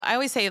I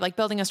always say like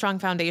building a strong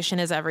foundation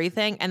is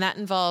everything. And that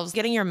involves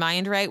getting your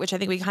mind right, which I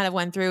think we kind of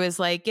went through, is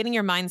like getting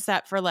your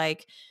mindset for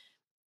like,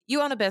 you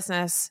own a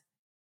business,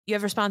 you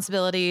have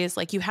responsibilities,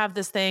 like you have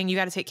this thing, you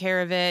got to take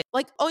care of it.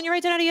 Like own your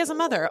identity as a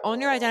mother, own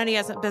your identity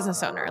as a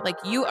business owner. Like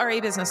you are a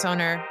business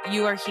owner,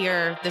 you are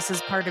here. This is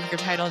part of your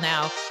title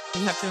now.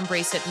 You have to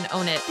embrace it and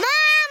own it.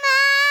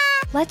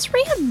 Mama! Let's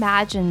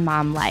reimagine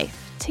mom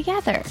life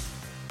together.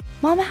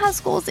 Mama Has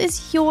Goals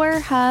is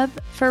your hub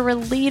for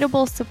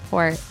relatable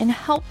support and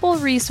helpful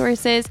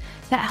resources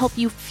that help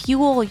you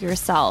fuel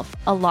yourself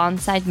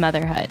alongside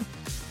motherhood.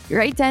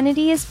 Your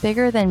identity is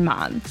bigger than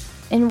mom,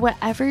 and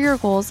whatever your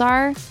goals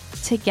are,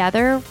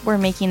 together we're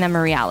making them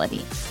a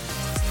reality.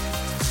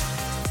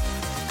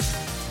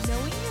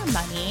 Knowing your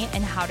money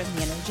and how to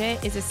manage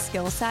it is a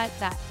skill set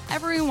that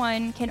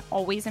everyone can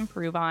always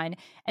improve on,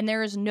 and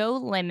there is no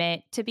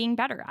limit to being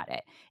better at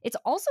it. It's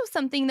also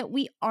something that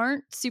we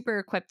aren't super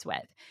equipped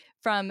with.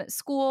 From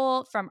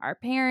school, from our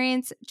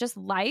parents, just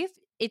life,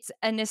 it's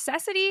a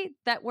necessity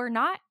that we're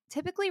not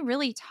typically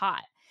really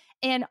taught.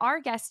 And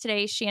our guest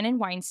today, Shannon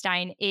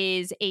Weinstein,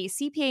 is a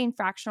CPA and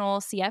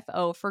fractional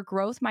CFO for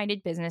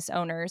growth-minded business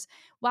owners.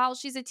 While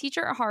she's a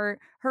teacher at heart,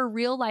 her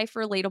real-life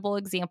relatable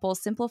example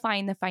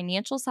simplifying the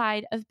financial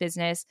side of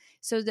business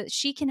so that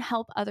she can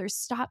help others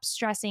stop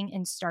stressing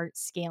and start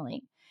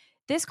scaling.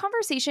 This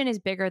conversation is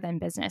bigger than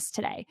business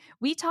today.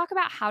 We talk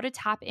about how to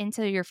tap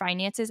into your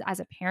finances as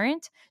a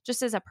parent,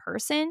 just as a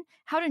person,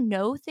 how to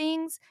know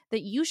things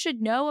that you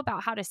should know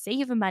about how to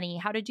save money,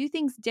 how to do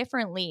things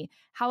differently,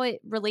 how it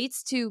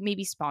relates to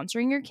maybe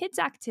sponsoring your kids'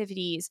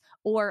 activities,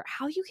 or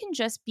how you can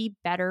just be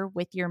better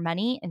with your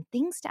money and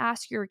things to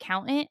ask your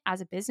accountant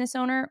as a business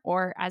owner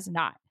or as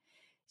not.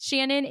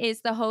 Shannon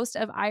is the host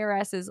of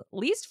IRS's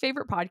least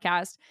favorite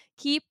podcast,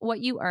 Keep What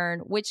You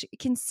Earn, which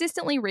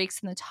consistently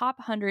ranks in the top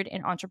 100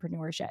 in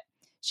entrepreneurship.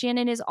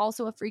 Shannon is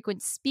also a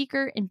frequent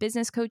speaker in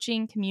business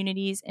coaching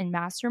communities and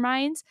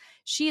masterminds.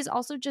 She is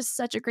also just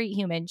such a great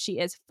human. She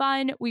is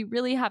fun. We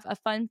really have a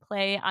fun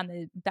play on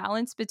the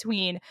balance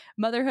between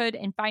motherhood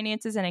and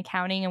finances and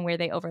accounting and where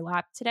they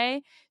overlap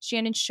today.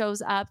 Shannon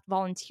shows up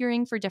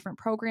volunteering for different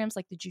programs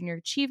like the Junior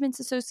Achievements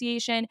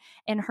Association,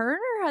 and her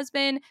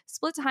husband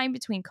split time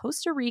between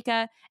Costa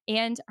Rica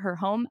and her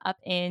home up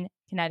in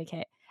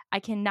Connecticut. I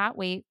cannot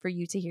wait for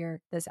you to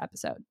hear this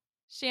episode.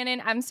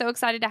 Shannon, I'm so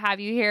excited to have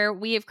you here.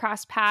 We have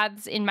crossed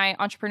paths in my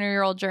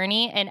entrepreneurial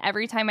journey, and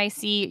every time I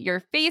see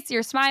your face,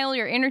 your smile,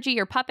 your energy,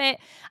 your puppet,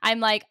 I'm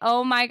like,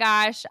 oh my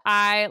gosh,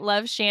 I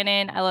love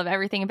Shannon. I love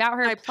everything about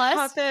her. My Plus,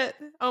 puppet.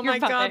 Oh my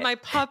God, my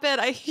puppet.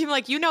 I'm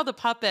like, you know the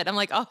puppet. I'm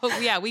like, oh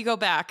yeah, we go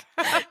back.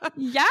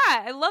 Yeah,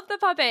 I love the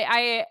puppet.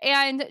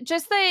 And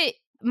just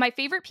my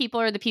favorite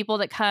people are the people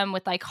that come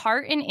with like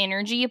heart and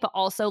energy, but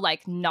also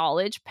like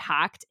knowledge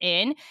packed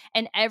in.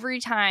 And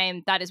every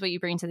time that is what you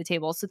bring to the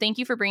table. So thank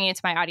you for bringing it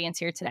to my audience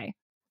here today.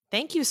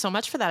 Thank you so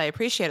much for that. I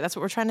appreciate it. That's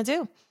what we're trying to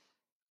do.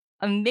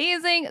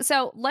 Amazing.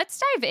 So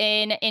let's dive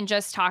in and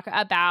just talk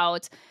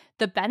about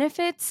the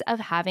benefits of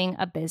having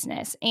a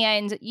business.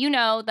 And you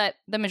know that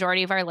the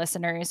majority of our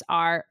listeners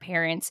are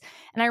parents.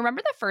 And I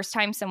remember the first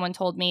time someone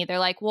told me, they're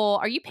like, well,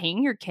 are you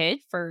paying your kid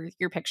for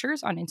your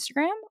pictures on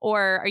Instagram?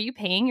 Or are you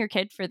paying your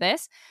kid for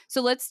this?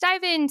 So let's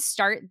dive in,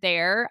 start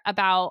there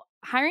about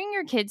hiring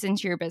your kids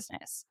into your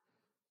business.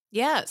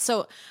 Yeah.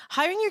 So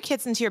hiring your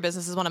kids into your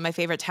business is one of my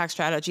favorite tax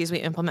strategies we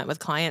implement with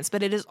clients,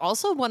 but it is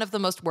also one of the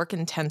most work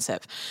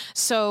intensive.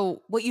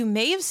 So what you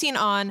may have seen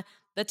on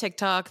the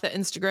TikTok, the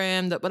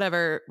Instagram, the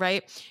whatever,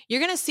 right? You're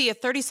going to see a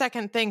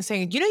 30-second thing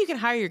saying, you can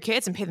hire your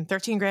kids and pay them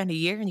 13 grand a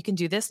year and you can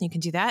do this and you can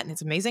do that. And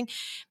it's amazing.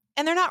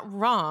 And they're not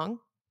wrong,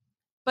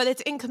 but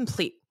it's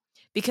incomplete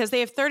because they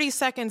have 30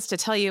 seconds to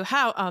tell you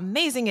how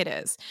amazing it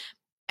is.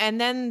 And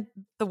then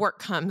the work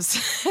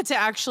comes to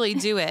actually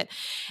do it.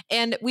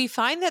 And we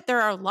find that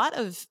there are a lot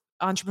of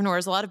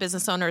entrepreneurs, a lot of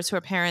business owners who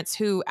are parents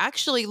who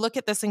actually look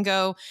at this and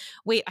go,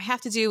 wait, I have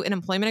to do an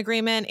employment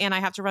agreement and I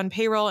have to run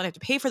payroll and I have to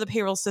pay for the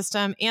payroll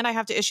system and I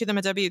have to issue them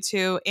a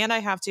W-2 and I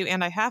have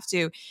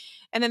to.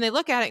 And then they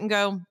look at it and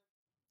go,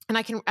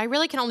 and I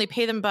really can only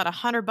pay them about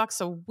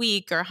 $100 a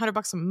week or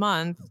 $100 a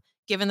month,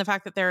 given the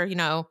fact that they're,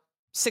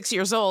 6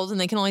 years old and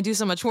they can only do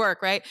so much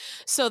work, right?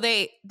 So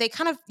they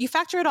kind of, you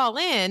factor it all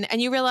in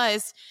and you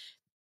realize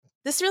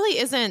this really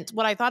isn't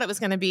what I thought it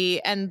was going to be.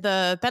 And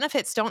the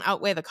benefits don't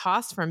outweigh the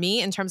cost for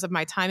me in terms of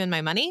my time and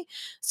my money.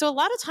 So a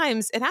lot of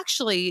times it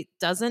actually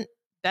doesn't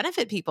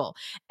benefit people.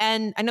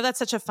 And I know that's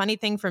such a funny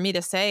thing for me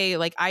to say,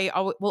 like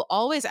will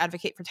always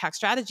advocate for tax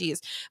strategies,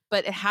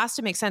 but it has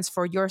to make sense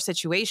for your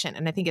situation.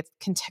 And I think it's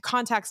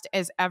context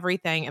is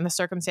everything and the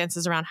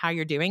circumstances around how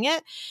you're doing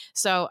it.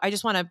 So I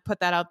just want to put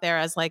that out there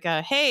as like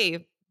a,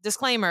 hey,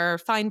 disclaimer,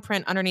 fine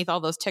print underneath all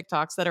those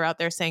TikToks that are out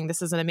there saying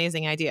this is an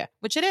amazing idea,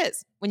 which it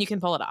is when you can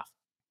pull it off.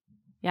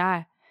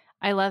 Yeah,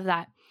 I love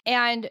that.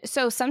 And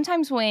so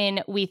sometimes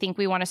when we think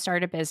we want to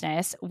start a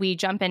business, we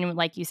jump in,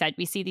 like you said,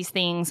 we see these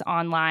things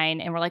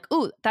online and we're like,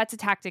 ooh, that's a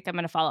tactic I'm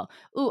going to follow.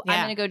 Ooh, I'm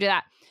Yeah. going to go do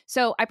that.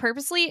 So I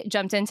purposely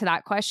jumped into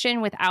that question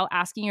without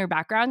asking your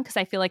background because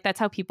I feel like that's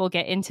how people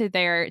get into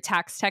their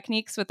tax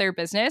techniques with their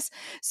business.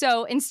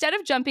 So instead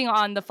of jumping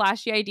on the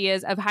flashy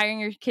ideas of hiring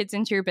your kids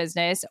into your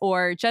business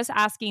or just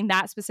asking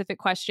that specific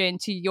question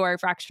to your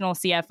fractional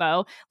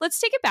CFO, let's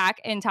take it back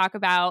and talk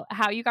about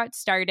how you got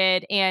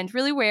started and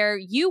really where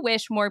you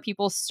wish more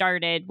people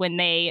started when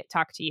they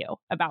talk to you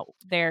about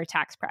their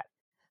tax prep.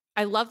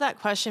 I love that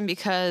question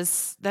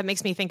because that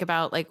makes me think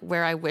about like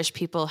where I wish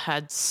people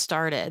had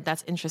started.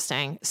 That's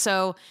interesting.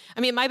 So, I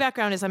mean, my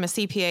background is I'm a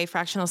CPA,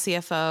 fractional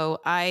CFO.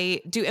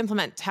 I do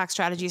implement tax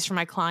strategies for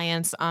my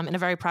clients in a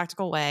very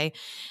practical way.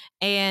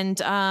 And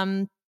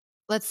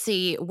let's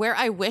see, where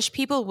I wish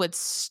people would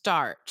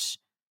start.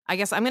 I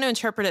guess I'm going to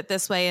interpret it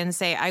this way and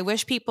say, I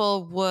wish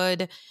people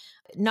would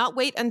not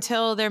wait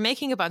until they're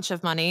making a bunch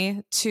of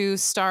money to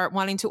start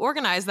wanting to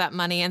organize that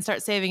money and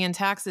start saving in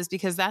taxes,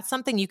 because that's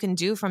something you can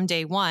do from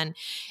day one.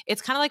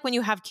 It's kind of like when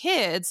you have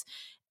kids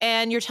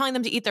and you're telling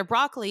them to eat their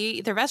broccoli,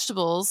 eat their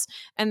vegetables,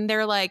 and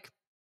they're like,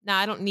 nah,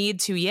 I don't need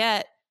to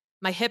yet.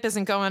 My hip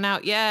isn't going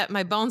out yet.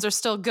 My bones are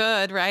still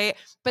good, right?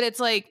 But it's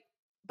like,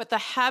 but the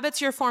habits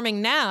you're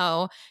forming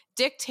now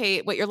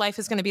dictate what your life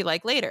is going to be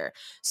like later.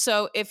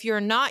 So if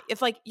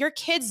like your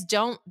kids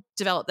don't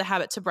develop the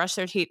habit to brush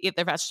their teeth, eat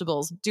their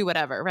vegetables, do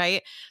whatever,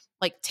 right?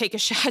 Like take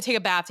a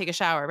bath, take a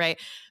shower, right?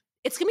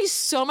 It's going to be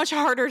so much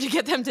harder to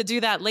get them to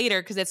do that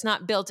later because it's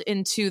not built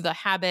into the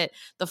habit,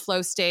 the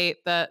flow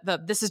state, the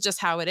this is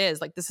just how it is.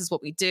 Like this is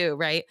what we do,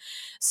 right?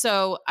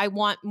 So I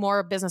want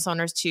more business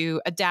owners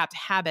to adapt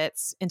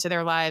habits into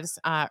their lives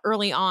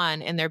early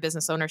on in their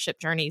business ownership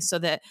journey so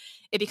that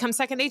it becomes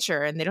second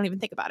nature and they don't even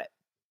think about it.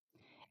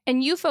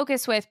 And you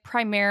focus with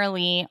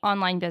primarily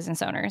online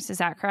business owners. Is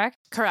that correct?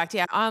 Correct.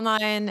 Yeah.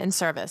 Online and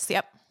service.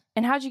 Yep.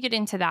 And how'd you get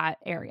into that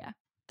area?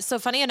 So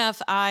funny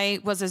enough, I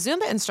was a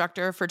Zumba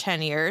instructor for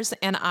 10 years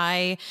and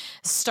I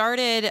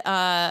started,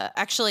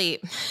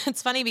 actually,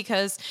 it's funny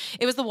because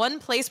it was the one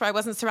place where I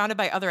wasn't surrounded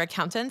by other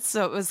accountants.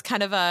 So it was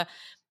kind of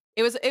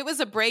it was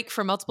a break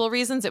for multiple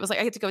reasons. It was like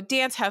I get to go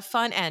dance, have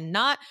fun, and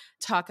not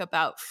talk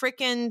about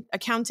freaking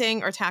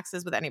accounting or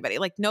taxes with anybody.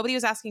 Like nobody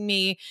was asking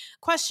me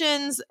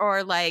questions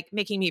or like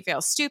making me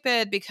feel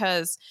stupid,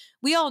 because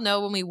we all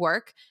know when we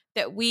work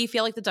that we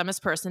feel like the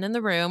dumbest person in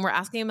the room. We're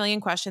asking a million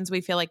questions.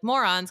 We feel like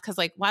morons because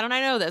like, why don't I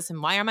know this?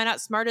 And why am I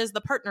not smart as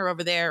the partner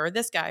over there or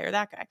this guy or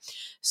that guy?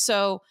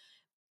 So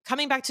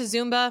coming back to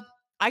Zumba,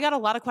 I got a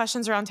lot of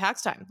questions around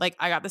tax time. Like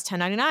I got this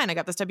 1099, I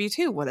got this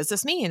W-2. What does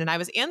this mean? And I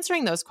was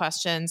answering those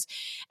questions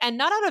and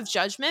not out of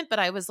judgment, but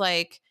I was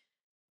like,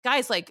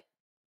 guys, like,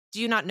 do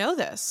you not know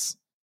this?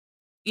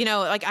 You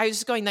know, like I was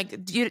just going like,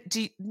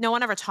 no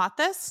one ever taught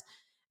this?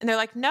 And they're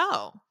like,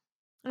 no.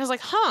 And I was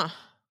like, huh.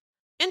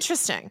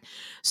 Interesting.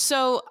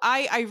 So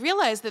I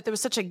realized that there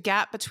was such a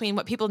gap between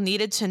what people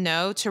needed to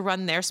know to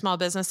run their small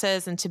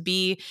businesses and to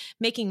be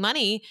making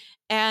money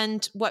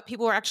and what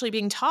people were actually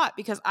being taught,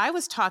 because I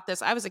was taught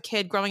this. I was a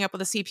kid growing up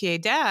with a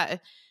CPA dad,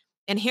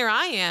 and here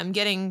I am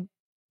getting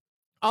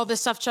all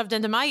this stuff shoved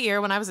into my ear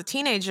when I was a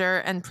teenager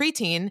and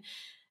preteen.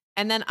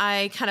 And then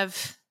I kind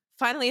of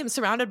finally am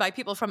surrounded by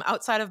people from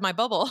outside of my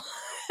bubble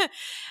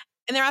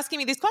and they're asking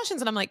me these questions.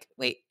 And I'm like,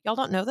 wait, y'all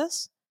don't know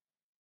this?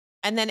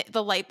 And then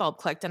the light bulb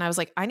clicked and I was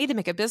like, I need to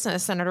make a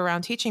business centered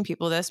around teaching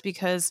people this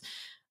because,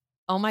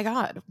 oh my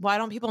God, why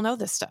don't people know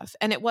this stuff?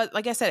 And it was,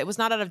 like I said, it was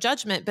not out of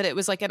judgment, but it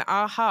was like an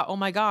aha, oh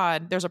my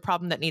God, there's a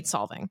problem that needs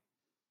solving.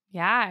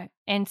 Yeah.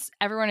 And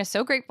everyone is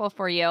so grateful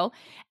for you.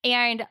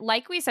 And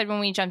like we said when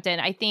we jumped in,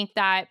 I think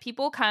that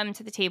people come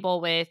to the table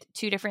with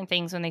two different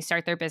things when they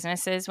start their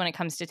businesses when it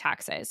comes to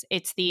taxes.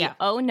 It's the,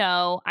 oh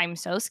no, I'm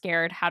so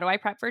scared. How do I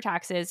prep for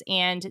taxes?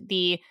 And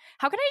the,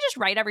 how can I just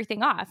write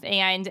everything off?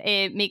 And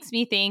it makes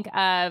me think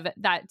of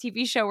that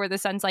TV show where the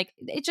son's like,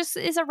 it just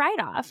is a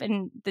write-off.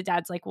 And the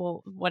dad's like,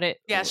 well,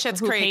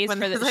 Schitt's who Creek. pays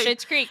for the like,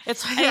 Schitt's Creek? And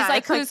yeah, he's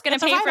like, who's going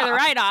to pay for the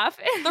write-off?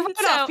 The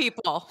write-off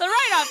people. The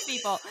write-off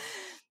people.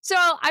 So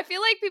I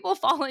feel like people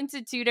fall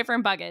into two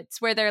different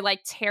buckets where they're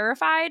like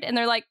terrified and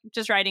they're like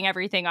just writing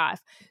everything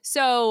off.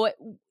 So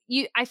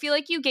I feel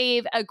like you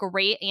gave a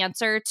great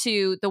answer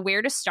to the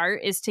where to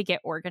start is to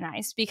get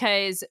organized,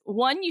 because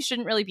one, you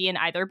shouldn't really be in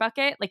either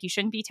bucket. Like you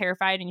shouldn't be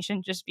terrified and you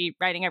shouldn't just be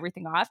writing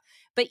everything off.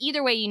 But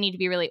either way, you need to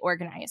be really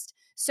organized.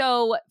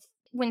 So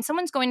when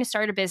someone's going to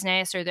start a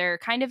business or they're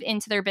kind of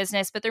into their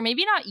business, but they're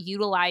maybe not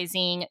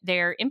utilizing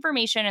their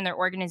information and their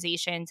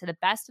organization to the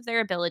best of their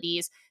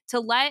abilities to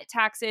let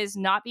taxes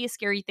not be a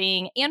scary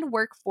thing and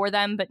work for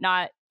them, but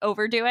not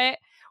overdo it,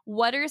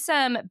 what are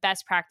some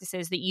best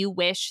practices that you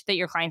wish that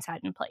your clients had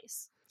in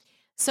place?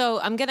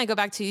 So I'm going to go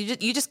back to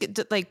you just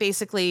get, like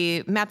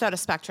basically mapped out a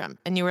spectrum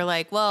and you were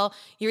like, well,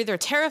 you're either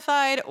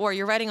terrified or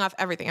you're writing off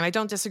everything. And I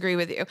don't disagree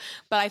with you,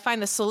 but I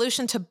find the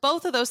solution to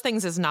both of those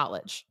things is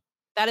knowledge.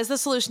 That is the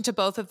solution to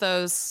both of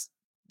those.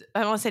 I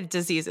don't want to say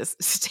diseases,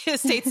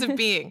 states of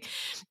being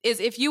is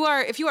if you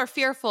are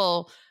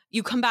fearful,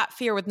 you combat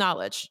fear with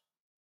knowledge.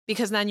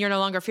 because then you're no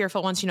longer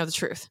fearful once you know the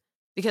truth,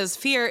 because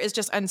fear is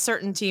just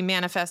uncertainty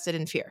manifested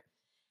in fear.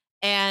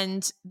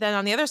 And then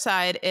on the other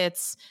side,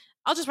 it's,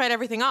 I'll just write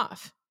everything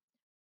off.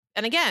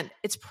 And again,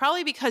 it's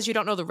probably because you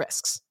don't know the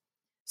risks.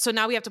 So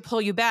now we have to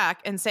pull you back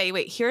and say,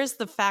 wait, here's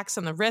the facts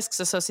and the risks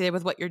associated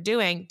with what you're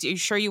doing. Do you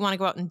sure you want to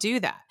go out and do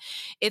that?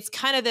 It's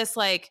kind of this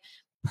like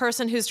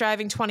person who's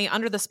driving 20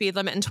 under the speed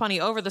limit and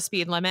 20 over the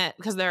speed limit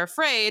because they're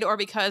afraid, or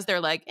because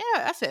they're like,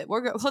 yeah, F it.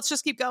 Let's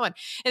just keep going.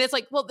 And it's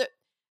like, well,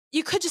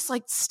 you could just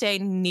like stay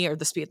near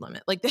the speed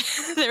limit. Like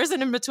there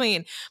isn't in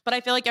between. But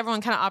I feel like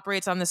everyone kind of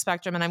operates on the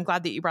spectrum. And I'm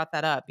glad that you brought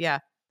that up. Yeah,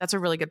 that's a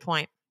really good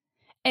point.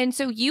 And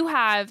so you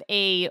have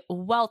a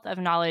wealth of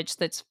knowledge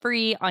that's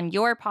free on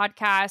your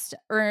podcast,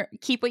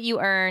 Keep What You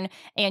Earn,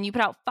 and you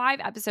put out 5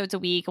 episodes a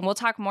week, and we'll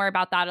talk more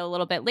about that a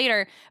little bit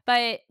later.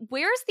 But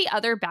where's the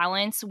other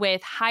balance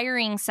with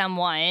hiring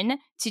someone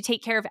to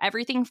take care of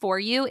everything for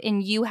you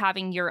and you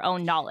having your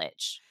own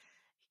knowledge?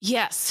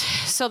 Yes.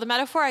 So the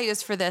metaphor I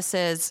use for this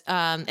is,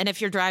 and if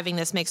you're driving,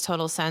 this makes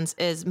total sense,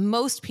 is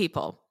most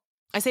people,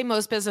 I say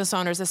most business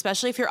owners,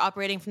 especially if you're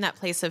operating from that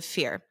place of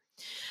fear.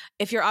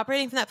 If you're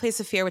operating from that place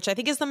of fear, which I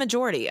think is the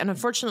majority, and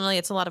unfortunately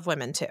it's a lot of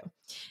women too.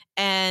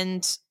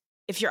 And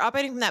if you're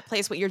operating from that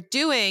place, what you're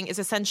doing is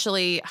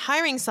essentially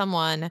hiring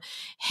someone,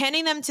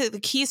 handing them the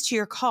keys to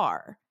your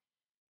car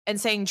and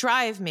saying,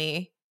 drive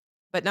me.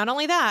 But not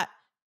only that,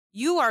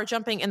 you are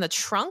jumping in the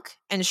trunk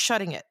and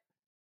shutting it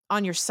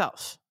on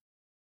yourself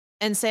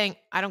and saying,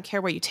 I don't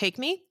care where you take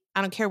me.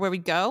 I don't care where we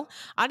go.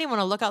 I don't even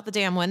want to look out the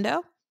damn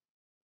window.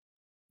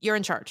 You're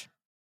in charge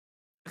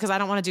because I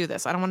don't want to do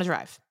this. I don't want to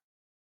drive.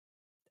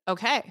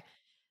 Okay.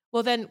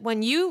 Well, then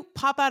when you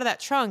pop out of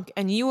that trunk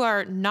and you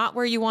are not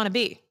where you want to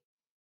be,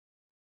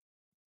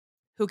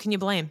 who can you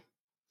blame?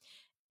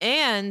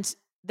 And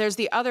there's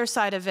the other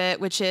side of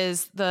it, which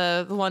is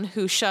the one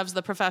who shoves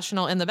the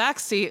professional in the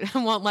backseat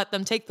and won't let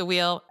them take the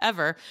wheel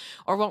ever,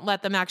 or won't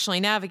let them actually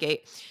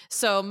navigate.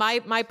 So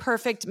my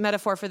perfect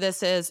metaphor for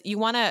this is, you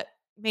want to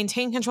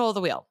maintain control of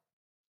the wheel.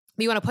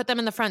 You want to put them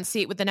in the front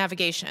seat with the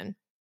navigation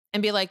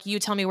and be like, you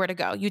tell me where to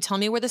go. You tell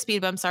me where the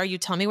speed bumps are. You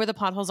tell me where the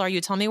potholes are.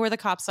 You tell me where the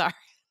cops are.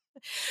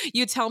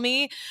 You tell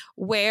me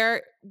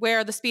where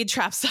the speed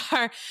traps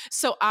are,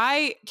 so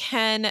I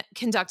can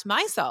conduct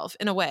myself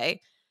in a way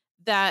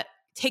that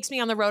takes me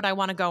on the road I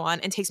want to go on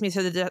and takes me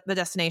to the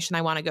destination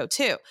I want to go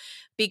to.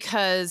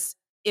 Because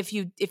if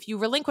you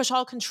relinquish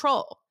all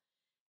control,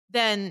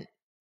 then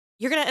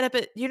you're going to end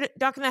up you're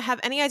not going to have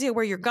any idea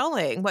where you're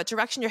going, what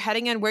direction you're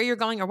heading in, where you're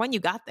going, or when you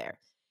got there.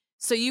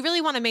 So you really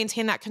want to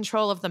maintain that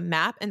control of the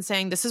map and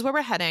saying, this is where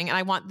we're heading, and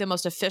I want the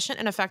most efficient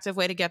and effective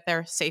way to get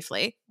there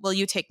safely. Will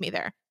you take me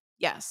there?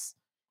 Yes.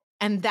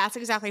 And that's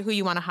exactly who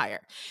you want to hire.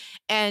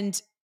 And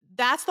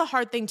that's the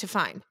hard thing to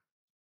find,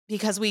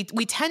 because we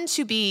tend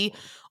to be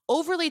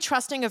overly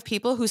trusting of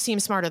people who seem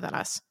smarter than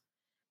us.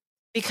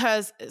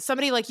 Because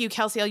somebody like you,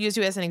 Kelsey, I'll use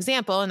you as an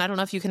example, and I don't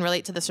know if you can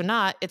relate to this or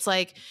not. It's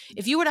like,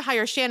 if you were to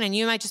hire Shannon,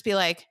 you might just be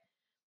like,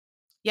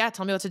 yeah,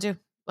 tell me what to do.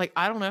 Like,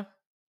 I don't know.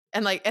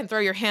 And throw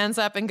your hands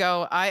up and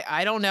go,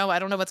 I don't know. I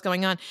don't know what's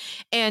going on.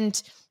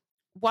 And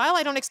while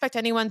I don't expect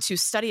anyone to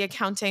study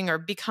accounting or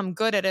become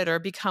good at it or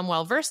become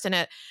well-versed in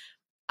it,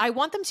 I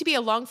want them to be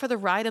along for the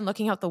ride and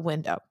looking out the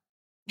window.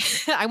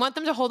 I want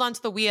them to hold on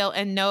to the wheel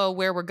and know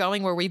where we're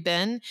going, where we've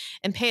been,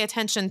 and pay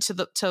attention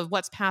to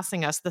what's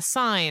passing us, the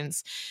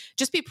signs.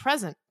 Just be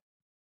present.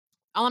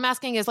 All I'm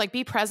asking is, like,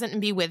 be present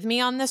and be with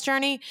me on this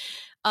journey.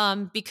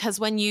 Because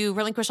when you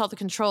relinquish all the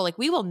control, like,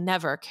 we will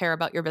never care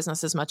about your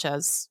business as much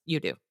as you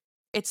do.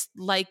 It's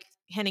like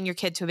handing your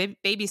kid to a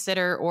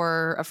babysitter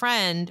or a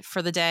friend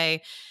for the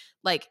day.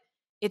 Like,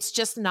 it's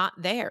just not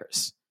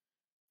theirs.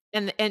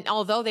 And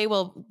although they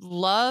will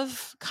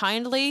love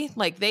kindly,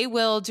 like, they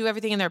will do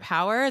everything in their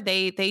power,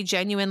 they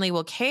genuinely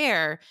will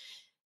care.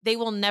 They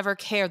will never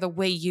care the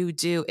way you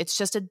do. It's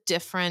just a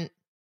different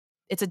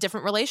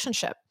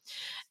relationship.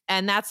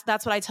 And that's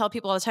what I tell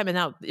people all the time. And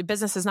now,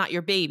 business is not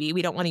your baby.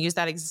 We don't want to use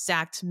that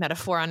exact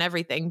metaphor on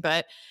everything,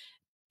 but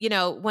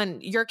when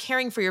you're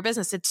caring for your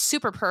business, it's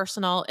super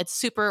personal. It's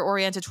super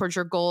oriented towards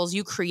your goals.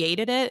 You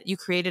created it. You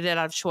created it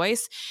out of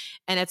choice.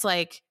 And it's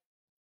like,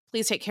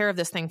 please take care of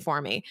this thing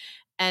for me.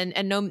 And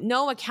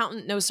no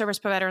accountant, no service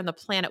provider on the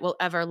planet will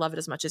ever love it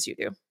as much as you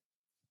do.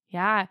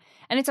 Yeah.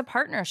 And it's a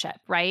partnership,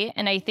 right?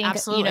 And I think,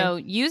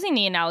 Absolutely. Using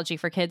the analogy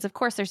for kids, of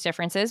course, there's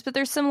differences, but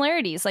there's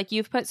similarities. Like,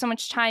 you've put so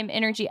much time,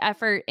 energy,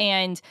 effort,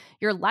 and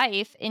your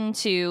life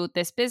into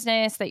this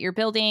business that you're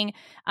building.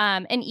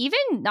 And even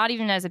not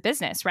even as a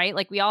business, right?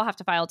 Like, we all have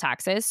to file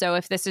taxes. So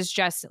if this is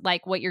just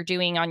like what you're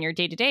doing on your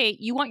day to day,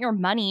 you want your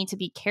money to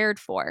be cared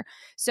for.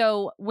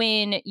 So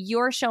when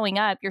you're showing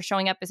up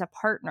as a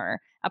partner,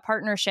 a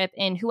partnership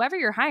in whoever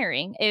you're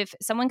hiring. If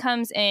someone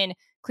comes in,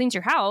 cleans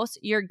your house,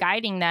 you're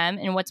guiding them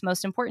in what's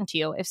most important to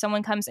you. If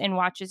someone comes and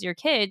watches your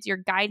kids, you're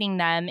guiding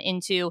them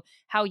into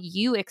how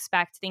you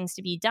expect things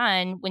to be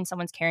done when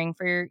someone's caring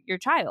for your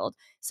child.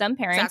 Some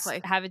parents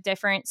Exactly. have a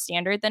different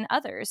standard than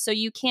others. So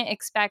you can't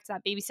expect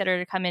that babysitter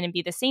to come in and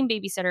be the same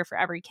babysitter for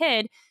every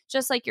kid,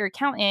 just like your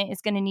accountant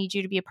is going to need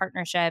you to be a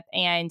partnership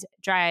and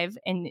drive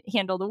and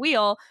handle the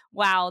wheel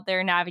while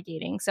they're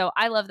navigating. So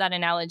I love that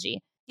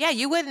analogy. Yeah,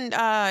 you wouldn't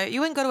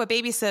go to a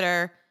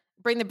babysitter,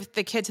 bring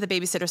the kid to the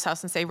babysitter's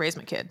house and say, "Raise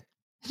my kid."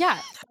 Yeah.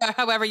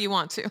 However you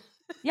want to.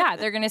 Yeah,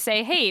 they're going to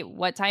say, "Hey,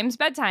 what time's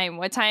bedtime?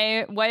 What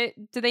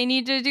do they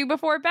need to do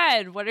before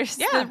bed? What are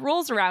the Yeah.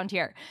 rules around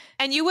here?"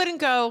 And you wouldn't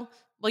go,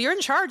 "Well, you're in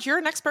charge. You're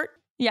an expert."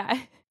 Yeah.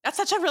 That's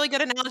such a really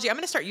good analogy. I'm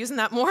going to start using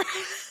that more.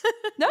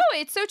 No,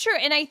 it's so true.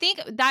 And I think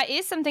that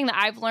is something that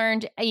I've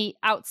learned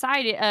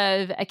outside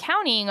of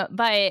accounting,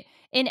 but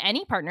in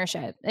any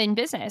partnership in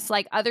business,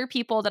 like other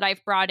people that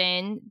I've brought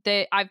in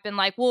that I've been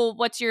like, well,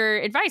 what's your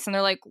advice? And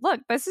they're like, look,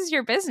 this is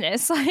your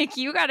business. Like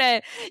you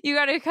gotta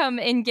come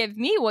and give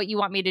me what you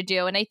want me to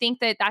do. And I think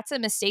that that's a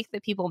mistake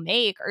that people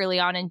make early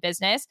on in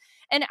business,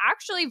 and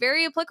actually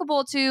very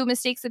applicable to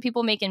mistakes that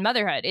people make in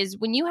motherhood is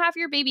when you have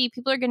your baby,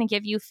 people are going to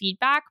give you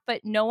feedback,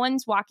 but no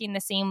one's walking the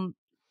same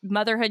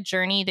motherhood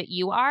journey that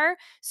you are.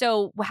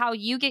 So how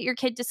you get your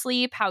kid to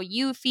sleep, how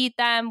you feed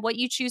them, what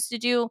you choose to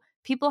do,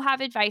 people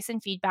have advice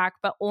and feedback,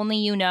 but only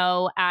you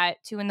know at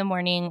 2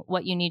 a.m.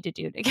 what you need to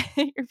do to get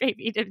your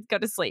baby to go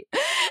to sleep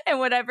and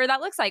whatever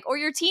that looks like. Or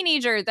your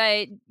teenager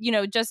that,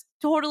 just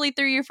totally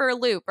threw you for a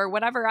loop or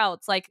whatever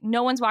else. Like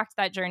no one's walked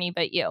that journey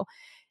but you.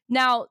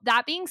 Now,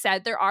 that being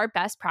said, there are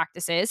best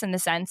practices in the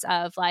sense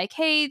of like,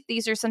 hey,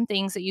 these are some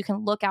things that you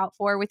can look out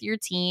for with your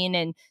teen,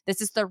 and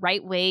this is the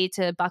right way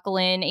to buckle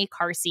in a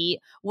car seat.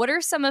 What are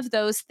some of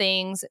those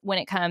things when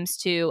it comes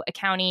to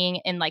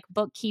accounting and like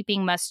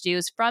bookkeeping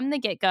must-dos from the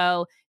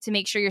get-go to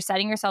make sure you're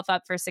setting yourself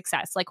up for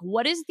success? Like,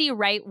 what is the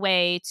right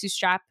way to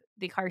strap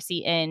the car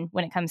seat in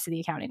when it comes to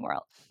the accounting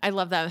world? I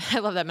love that. I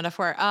love that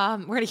metaphor. We're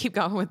going to keep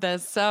going with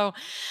this. So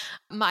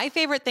my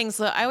favorite things,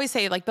 I always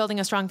say like building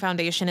a strong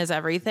foundation is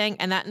everything.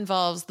 And that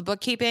involves the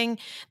bookkeeping.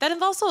 That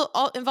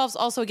involves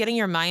also getting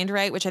your mind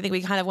right, which I think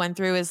we kind of went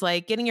through is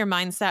like getting your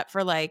mindset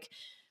for like,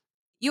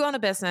 you own a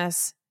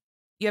business,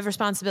 you have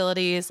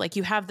responsibilities, like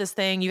you have this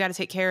thing, you got to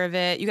take care of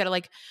it. You got to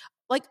like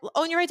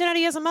own your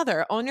identity as a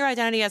mother, own your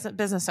identity as a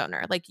business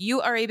owner. Like you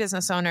are a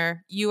business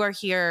owner. You are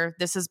here.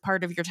 This is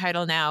part of your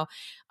title now.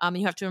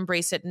 You have to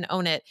embrace it and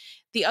own it.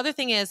 The other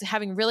thing is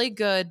having really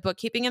good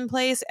bookkeeping in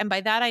place. And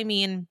by that, I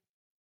mean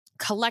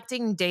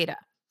collecting data.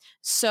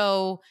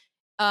 So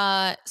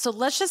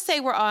let's just say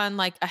we're on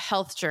like a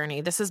health journey.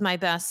 This is my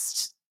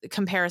best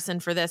comparison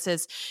for this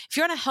is if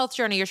you're on a health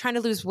journey, you're trying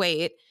to lose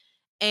weight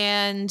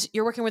and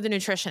you're working with a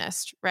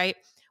nutritionist, right?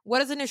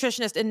 What is a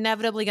nutritionist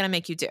inevitably going to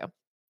make you do?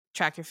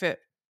 Track your food,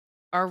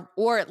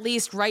 or at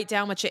least write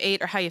down what you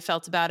ate or how you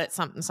felt about it,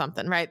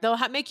 something, right? They'll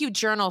make you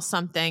journal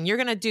something. You're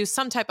going to do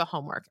some type of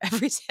homework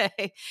every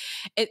day,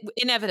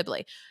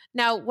 inevitably.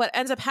 Now, what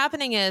ends up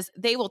happening is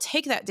they will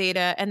take that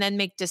data and then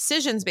make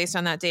decisions based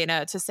on that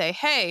data to say,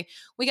 hey,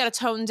 we got to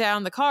tone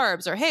down the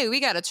carbs, or hey, we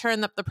got to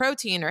turn up the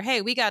protein, or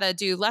hey, we got to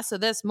do less of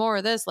this, more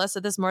of this, less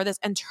of this, more of this,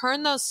 and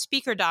turn those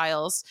speaker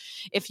dials,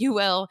 if you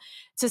will,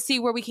 to see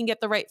where we can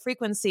get the right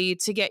frequency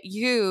to get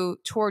you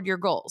toward your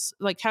goals,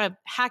 like kind of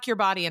hack your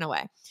body in a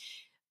way.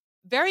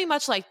 Very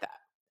much like that.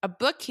 A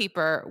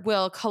bookkeeper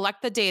will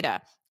collect the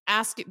data,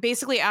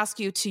 basically ask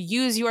you to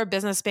use your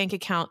business bank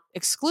account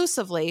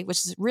exclusively, which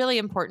is really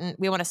important.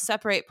 We want to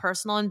separate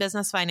personal and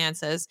business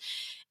finances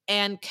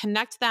and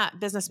connect that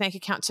business bank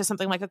account to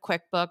something like a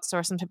QuickBooks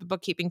or some type of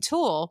bookkeeping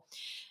tool.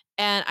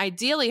 And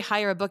ideally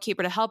hire a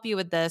bookkeeper to help you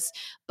with this,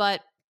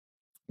 but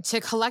to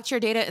collect your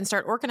data and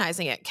start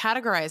organizing it,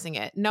 categorizing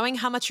it, knowing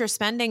how much you're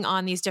spending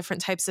on these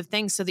different types of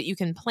things so that you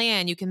can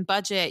plan, you can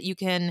budget, you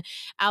can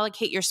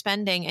allocate your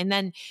spending. And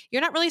then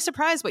you're not really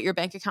surprised what your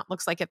bank account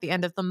looks like at the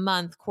end of the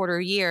month,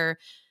 quarter, year,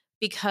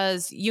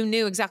 because you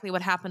knew exactly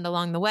what happened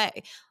along the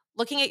way.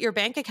 Looking at your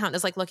bank account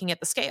is like looking at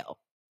the scale.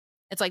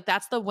 It's like,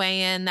 that's the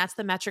weigh in, that's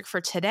the metric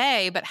for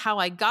today. But how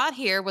I got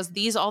here was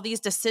all these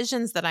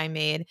decisions that I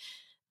made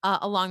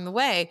along the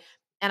way.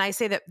 And I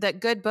say that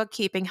good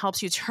bookkeeping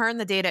helps you turn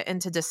the data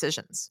into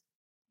decisions.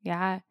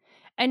 Yeah.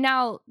 And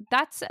now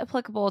that's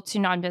applicable to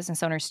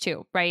non-business owners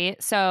too, right?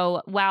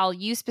 So while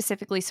you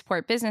specifically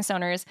support business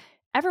owners,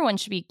 everyone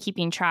should be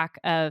keeping track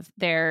of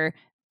their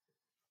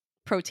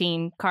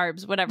protein,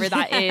 carbs, whatever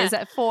that is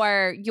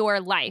for your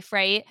life,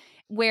 right?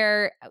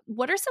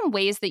 What are some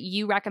ways that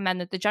you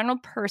recommend that the general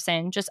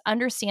person just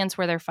understands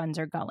where their funds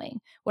are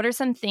going? What are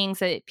some things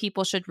that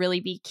people should really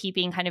be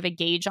keeping kind of a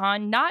gauge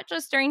on, not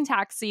just during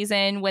tax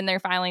season when they're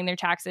filing their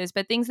taxes,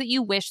 but things that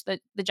you wish that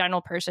the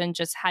general person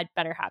just had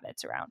better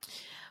habits around?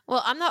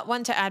 Well, I'm not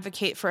one to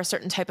advocate for a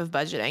certain type of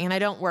budgeting, and I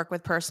don't work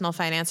with personal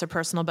finance or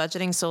personal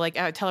budgeting. So like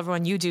I tell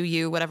everyone, you do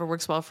you, whatever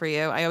works well for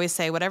you. I always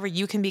say whatever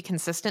you can be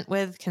consistent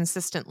with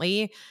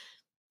consistently,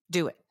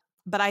 do it.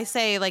 But I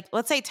say, like,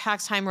 let's say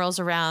tax time rolls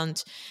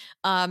around.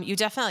 You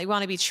definitely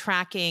want to be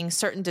tracking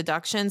certain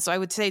deductions. So I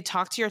would say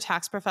talk to your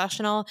tax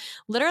professional,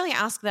 literally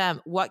ask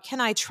them, what can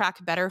I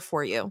track better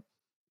for you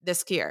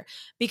this year?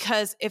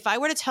 Because if I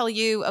were to tell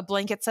you a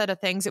blanket set of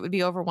things, it would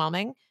be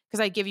overwhelming because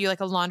I give you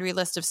like a laundry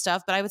list of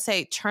stuff. But I would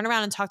say turn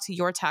around and talk to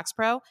your tax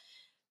pro.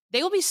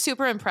 They will be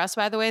super impressed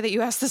by the way that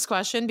you asked this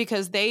question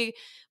because I'm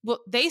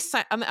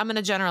going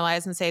to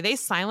generalize and say they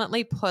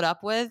silently put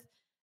up with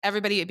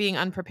everybody being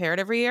unprepared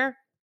every year.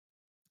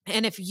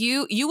 And if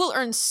you will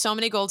earn so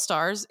many gold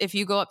stars if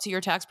you go up to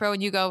your tax pro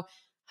and you go,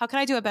 how can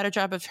I do a better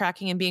job of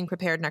tracking and being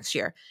prepared next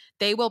year?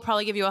 They will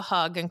probably give you a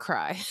hug and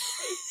cry.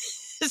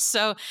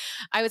 So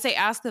I would say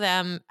ask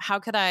them, how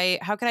could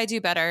I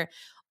do better?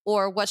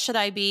 Or what should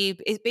I be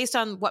based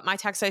on what my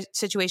tax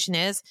situation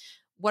is?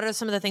 What are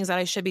some of the things that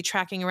I should be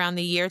tracking around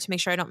the year to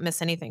make sure I don't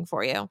miss anything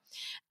for you?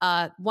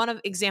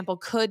 One example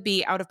could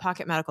be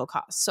out-of-pocket medical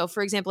costs. So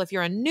for example, if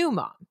you're a new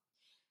mom,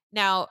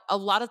 now, a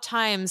lot of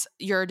times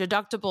your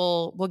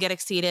deductible will get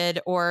exceeded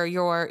or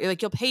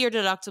you'll pay your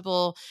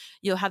deductible,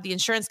 you'll have the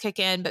insurance kick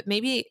in, but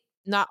maybe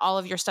not all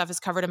of your stuff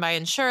is covered in by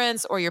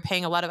insurance or you're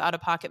paying a lot of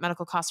out-of-pocket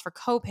medical costs for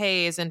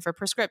copays and for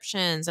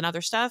prescriptions and other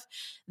stuff.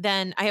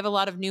 Then I have a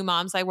lot of new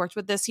moms I worked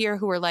with this year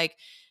who were like,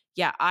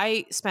 yeah,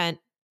 I spent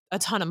a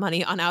ton of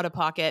money on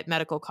out-of-pocket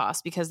medical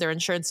costs because their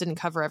insurance didn't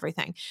cover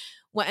everything.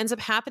 What ends up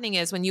happening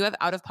is when you have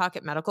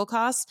out-of-pocket medical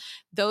costs,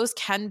 those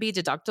can be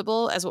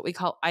deductible as what we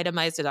call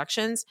itemized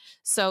deductions.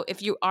 So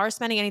if you are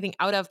spending anything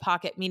out of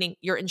pocket, meaning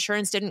your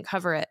insurance didn't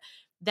cover it,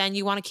 then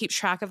you want to keep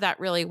track of that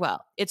really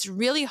well. It's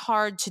really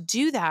hard to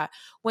do that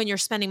when you're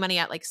spending money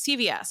at like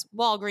CVS,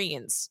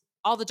 Walgreens,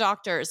 all the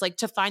doctors, like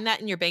to find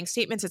that in your bank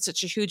statements. It's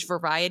such a huge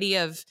variety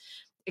of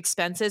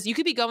expenses. You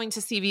could be going to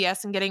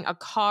CVS and getting a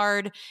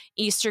card,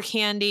 Easter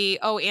candy,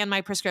 and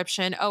my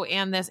prescription,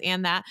 and this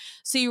and that.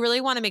 So you really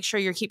want to make sure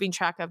you're keeping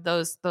track of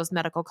those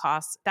medical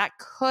costs. That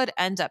could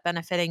end up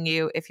benefiting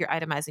you if you're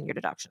itemizing your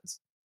deductions.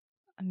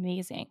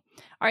 Amazing.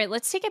 All right,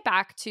 let's take it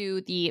back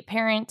to the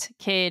parent,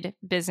 kid,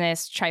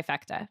 business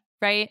trifecta,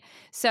 right?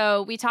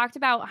 So we talked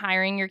about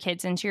hiring your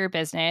kids into your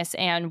business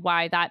and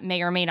why that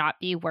may or may not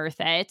be worth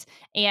it.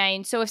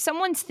 And so if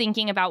someone's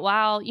thinking about,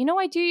 well,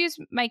 I do use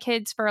my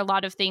kids for a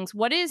lot of things,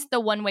 what is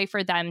the one way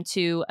for them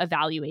to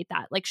evaluate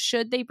that? Like,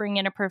 should they bring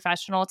in a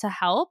professional to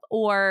help,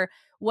 or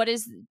what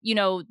is,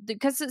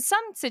 because in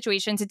some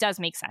situations it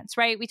does make sense,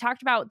 right? We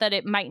talked about that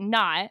it might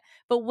not,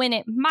 but when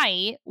it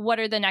might, what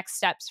are the next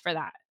steps for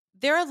that?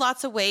 There are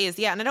lots of ways.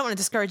 Yeah. And I don't want to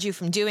discourage you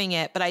from doing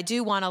it, but I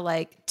do want to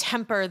like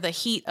temper the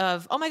heat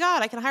of, oh my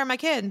God, I can hire my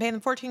kid and pay them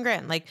 14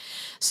 grand. Like,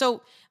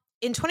 so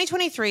in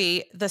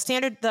 2023, the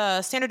standard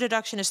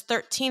deduction is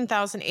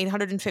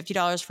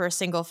 $13,850 for a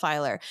single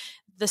filer.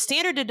 The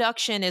standard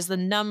deduction is the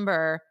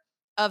number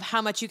of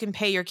how much you can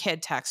pay your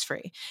kid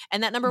tax-free.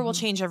 And that number will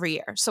change every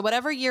year. So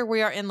whatever year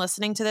we are in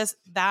listening to this,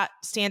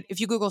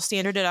 if you Google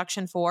standard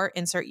deduction for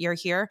insert year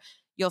here,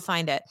 you'll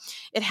find it.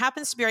 It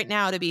happens to be right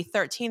now to be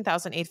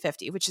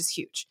 $13,850, which is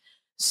huge.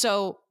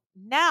 So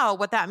now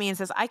what that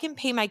means is I can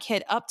pay my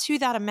kid up to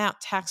that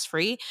amount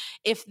tax-free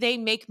if they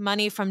make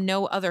money from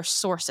no other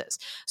sources.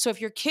 So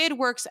if your kid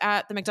works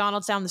at the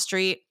McDonald's down the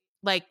street,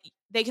 like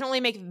they can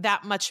only make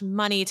that much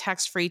money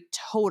tax-free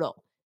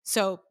total.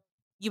 So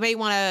you may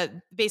want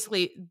to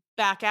basically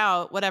back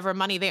out whatever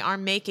money they are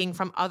making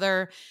from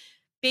other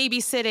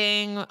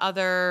babysitting,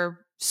 other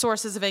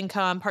sources of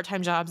income,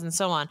 part-time jobs, and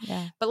so on.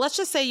 Yeah. But let's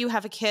just say you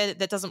have a kid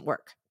that doesn't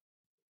work.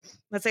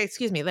 Let's say,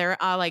 they're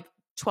like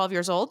 12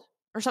 years old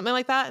or something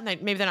like that, and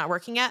maybe they're not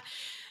working yet.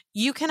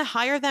 You can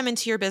hire them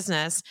into your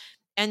business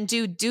and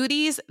do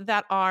duties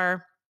that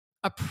are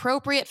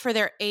appropriate for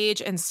their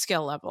age and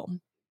skill level.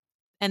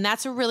 And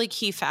that's a really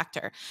key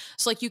factor.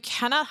 So like you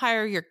cannot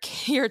hire your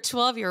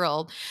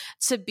 12-year-old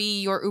to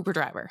be your Uber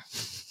driver.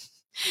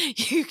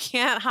 You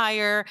can't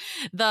hire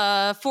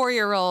the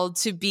 4-year-old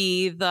to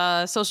be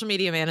the social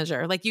media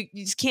manager. Like you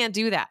just can't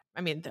do that.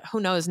 I mean, who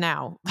knows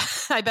now?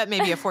 I bet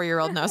maybe a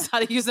 4-year-old knows how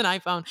to use an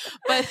iPhone.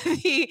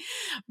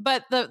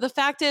 But the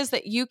fact is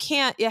that you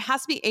can't, it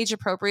has to be age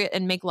appropriate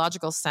and make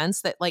logical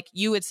sense that like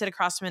you would sit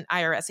across from an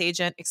IRS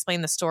agent,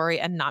 explain the story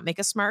and not make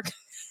a smirk.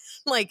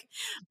 Like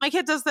my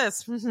kid does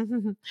this.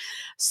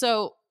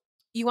 So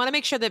you want to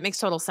make sure that it makes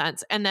total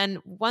sense. And then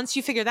once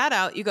you figure that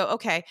out, you go,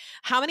 okay,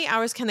 how many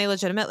hours can they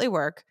legitimately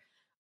work?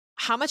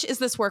 How much is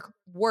this work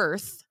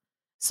worth?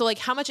 So like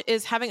how much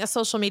is having a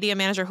social media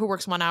manager who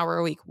works 1 hour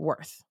a week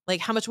worth? Like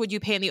how much would you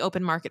pay in the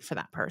open market for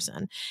that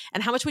person?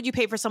 And how much would you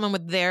pay for someone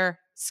with their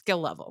skill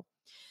level?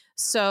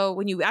 So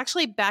when you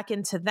actually back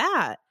into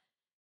that,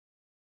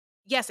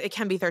 yes, it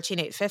can be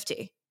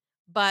 $13,850.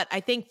 But I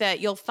think that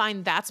you'll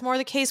find that's more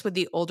the case with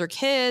the older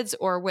kids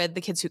or with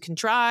the kids who can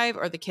drive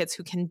or the kids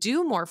who can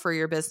do more for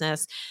your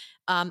business.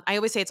 I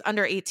always say it's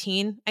under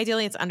 18.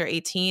 Ideally, it's under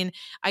 18.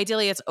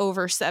 Ideally, it's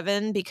over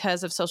 7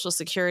 because of Social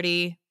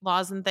Security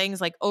laws and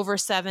things. Like over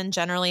 7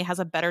 generally has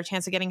a better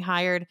chance of getting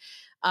hired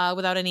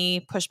without any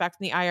pushback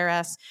from the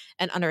IRS,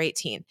 and under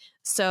 18.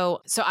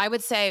 So I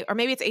would say, or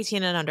maybe it's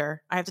 18 and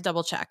under. I have to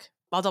double check.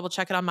 I'll double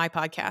check it on my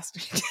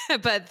podcast.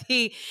 But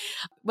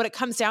what it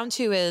comes down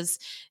to is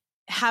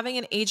having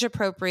an age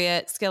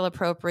appropriate, skill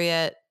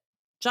appropriate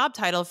job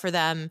title for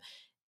them.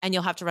 And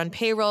you'll have to run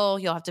payroll,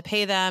 you'll have to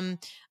pay them,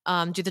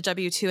 do the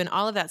W-2 and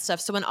all of that stuff.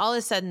 So when all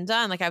is said and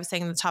done, like I was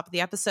saying in the top of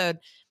the episode,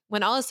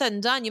 when all is said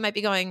and done, you might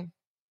be going,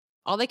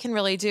 all they can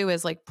really do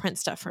is like print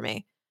stuff for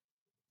me.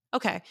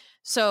 Okay.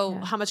 So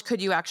Yeah. how much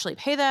could you actually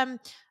pay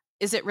them?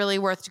 Is it really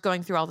worth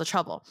going through all the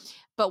trouble?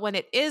 But when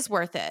it is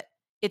worth it,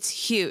 it's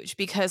huge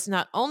because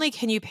not only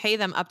can you pay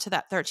them up to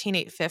that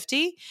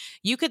 13,850,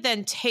 you could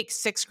then take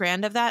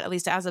 $6,000 of that, at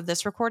least as of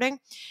this recording,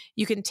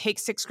 you can take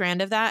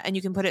 $6,000 of that and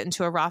you can put it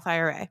into a Roth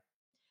IRA.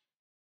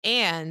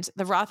 And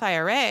the Roth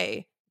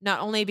IRA,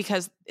 not only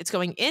because it's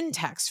going in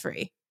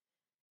tax-free,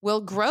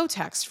 will grow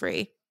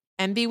tax-free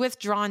and be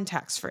withdrawn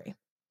tax-free.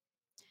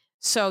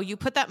 So you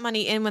put that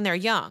money in when they're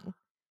young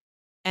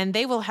and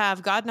they will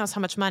have God knows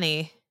how much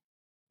money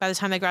by the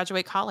time they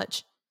graduate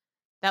college.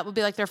 That will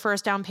be like their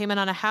first down payment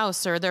on a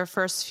house or their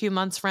first few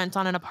months rent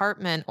on an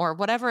apartment or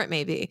whatever it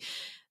may be.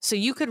 So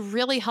you could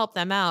really help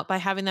them out by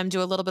having them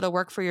do a little bit of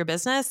work for your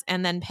business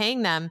and then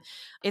paying them.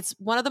 It's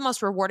one of the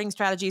most rewarding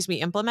strategies we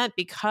implement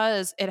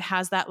because it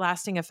has that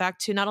lasting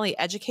effect to not only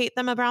educate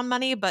them around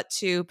money, but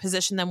to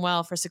position them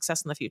well for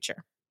success in the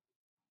future.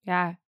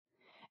 Yeah.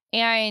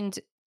 And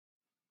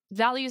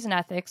values and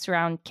ethics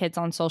around kids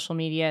on social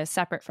media is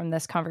separate from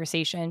this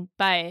conversation,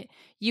 but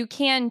you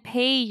can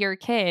pay your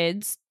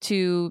kids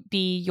to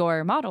be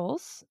your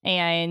models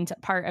and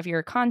part of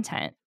your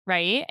content,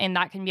 right? And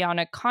that can be on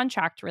a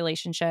contract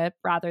relationship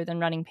rather than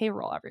running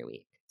payroll every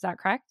week. Is that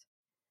correct?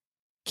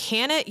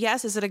 Can it?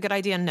 Yes. Is it a good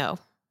idea? No.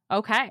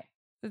 Okay.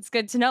 That's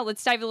good to know.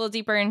 Let's dive a little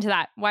deeper into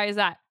that. Why is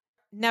that?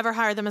 Never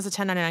hire them as a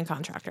 1099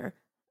 contractor.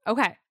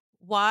 Okay.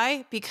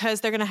 Why? Because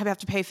they're going to have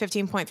to pay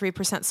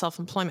 15.3%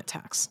 self-employment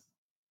tax.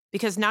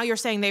 Because now you're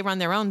saying they run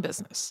their own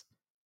business.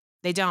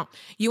 They don't.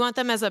 You want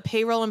them as a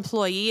payroll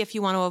employee if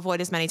you want to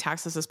avoid as many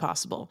taxes as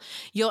possible.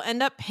 You'll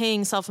end up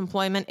paying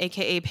self-employment,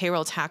 AKA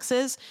payroll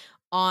taxes,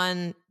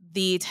 on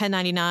the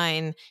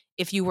 1099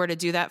 if you were to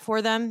do that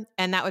for them.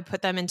 And that would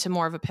put them into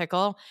more of a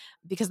pickle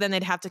because then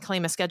they'd have to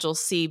claim a Schedule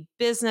C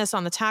business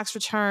on the tax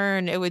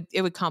return. It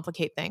would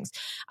complicate things.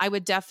 I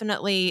would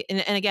definitely,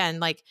 and again,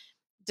 like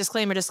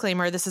disclaimer,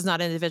 this is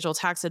not individual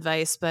tax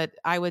advice, but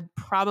I would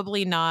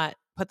probably not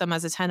put them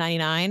as a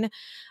 1099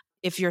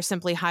 if you're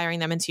simply hiring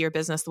them into your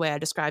business the way I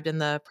described in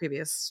the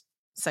previous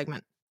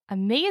segment.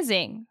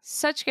 Amazing.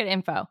 Such good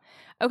info.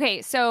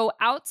 Okay, so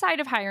outside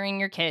of hiring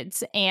your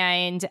kids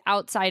and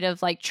outside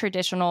of like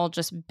traditional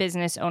just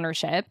business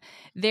ownership,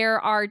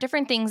 there are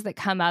different things that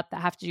come up that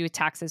have to do with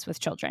taxes with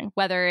children,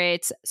 whether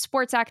it's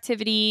sports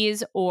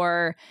activities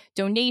or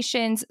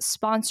donations,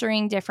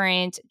 sponsoring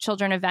different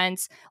children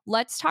events.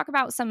 Let's talk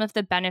about some of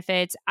the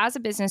benefits as a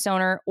business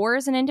owner or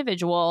as an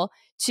individual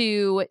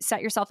to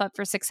set yourself up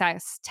for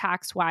success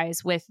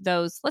tax-wise with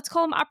those, let's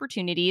call them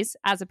opportunities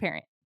as a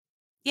parent.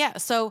 Yeah.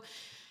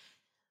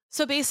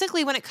 So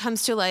basically when it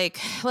comes to like,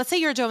 let's say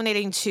you're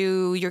donating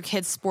to your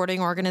kid's sporting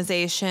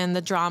organization,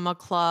 the drama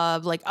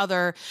club, like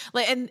other,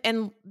 like,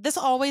 and this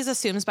always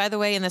assumes, by the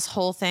way, in this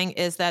whole thing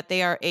is that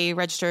they are a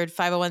registered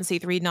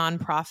 501c3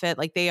 nonprofit.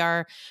 Like they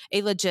are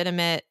a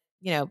legitimate,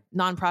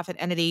 nonprofit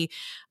entity,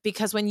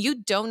 because when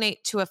you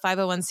donate to a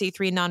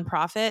 501c3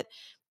 nonprofit,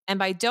 and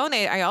by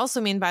donate, I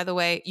also mean, by the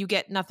way, you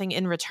get nothing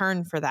in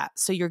return for that.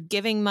 So you're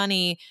giving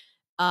money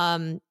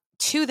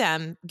to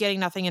them, getting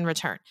nothing in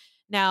return.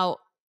 Now,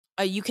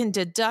 you can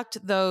deduct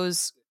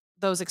those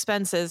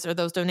expenses or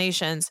those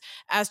donations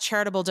as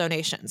charitable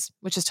donations,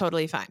 which is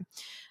totally fine.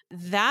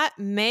 That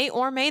may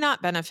or may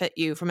not benefit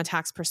you from a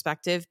tax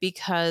perspective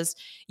because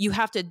you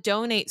have to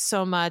donate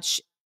so much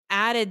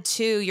added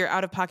to your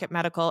out-of-pocket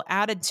medical,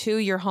 added to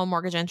your home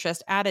mortgage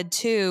interest, added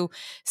to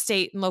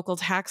state and local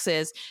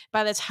taxes.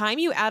 By the time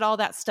you add all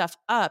that stuff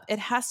up, it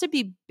has to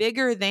be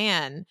bigger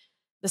than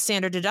the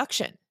standard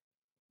deduction,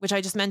 which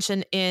I just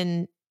mentioned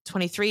in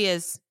 23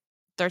 is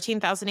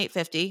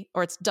 13,850,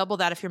 or it's double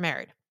that if you're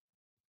married,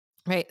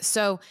 right?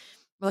 So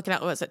we're looking at,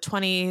 what was it,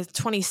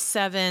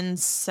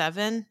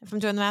 27.7, if I'm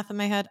doing the math in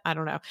my head? I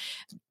don't know.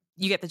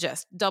 You get the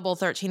gist, double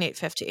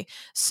 13,850.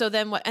 So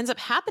then what ends up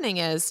happening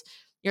is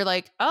you're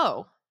like,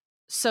 oh,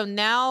 so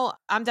now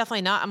I'm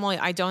definitely not,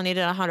 I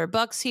donated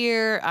 $100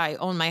 here. I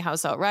own my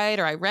house outright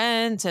or I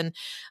rent, and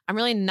I'm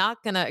really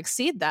not going to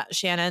exceed that,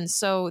 Shannon.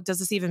 So does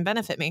this even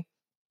benefit me?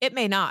 It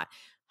may not.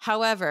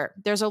 However,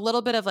 there's a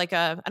little bit of like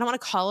I don't want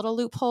to call it a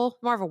loophole,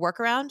 more of a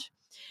workaround.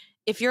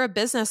 If you're a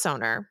business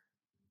owner,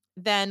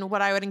 then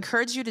what I would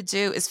encourage you to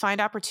do is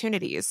find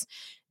opportunities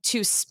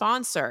to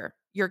sponsor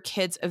your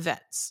kids'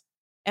 events.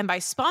 And by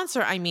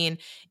sponsor, I mean,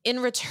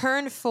 in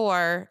return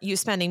for you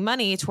spending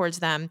money towards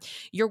them,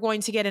 you're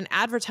going to get an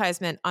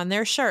advertisement on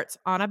their shirts,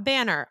 on a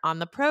banner, on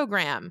the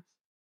program,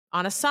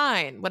 on a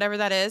sign, whatever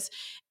that is,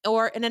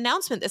 or an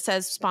announcement that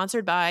says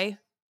sponsored by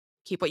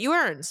Keep What You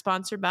Earn,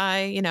 sponsored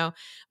by,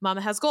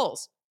 Mama Has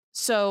Goals.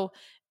 So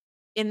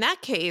in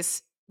that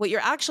case, what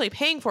you're actually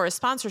paying for is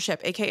sponsorship,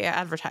 AKA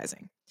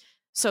advertising.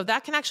 So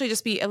that can actually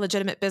just be a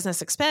legitimate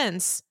business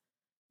expense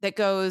that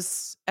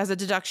goes as a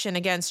deduction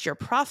against your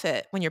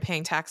profit when you're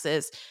paying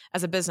taxes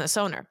as a business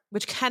owner,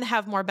 which can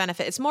have more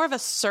benefit. It's more of a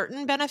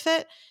certain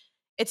benefit.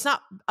 It's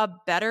not a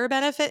better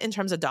benefit in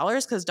terms of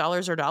dollars because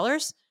dollars are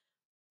dollars.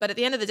 But at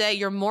the end of the day,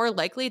 you're more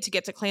likely to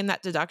get to claim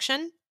that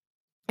deduction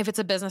if it's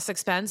a business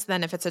expense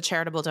than if it's a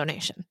charitable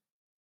donation.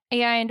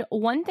 And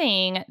one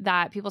thing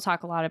that people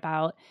talk a lot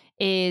about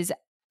is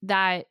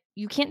that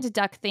you can't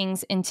deduct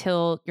things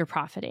until you're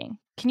profiting.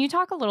 Can you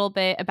talk a little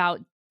bit about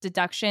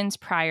deductions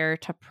prior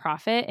to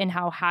profit and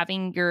how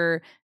having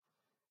your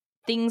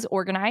things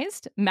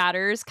organized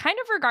matters kind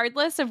of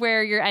regardless of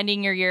where you're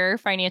ending your year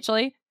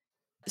financially?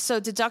 So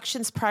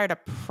deductions prior to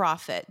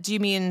profit. Do you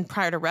mean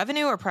prior to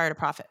revenue or prior to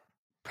profit?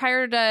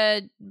 Prior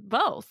to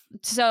both.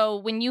 So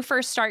when you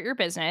first start your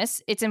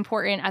business, it's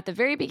important at the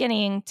very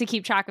beginning to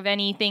keep track of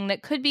anything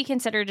that could be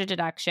considered a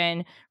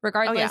deduction,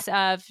 regardless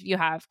of you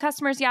have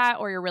customers yet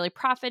or you're really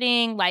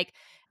profiting. Like,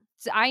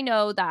 I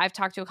know that I've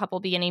talked to a couple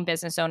beginning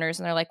business owners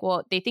and they're like,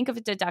 well, they think of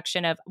a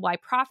deduction of, well, I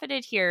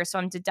profited here, so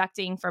I'm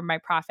deducting from my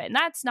profit. And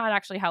that's not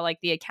actually how like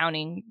the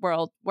accounting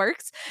world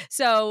works.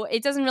 So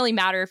it doesn't really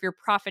matter if you're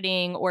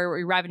profiting or what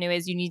your revenue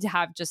is. You need to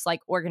have just like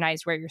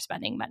organized where you're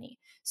spending money.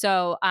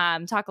 So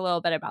talk a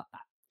little bit about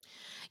that.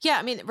 Yeah,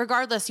 I mean,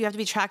 regardless, you have to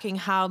be tracking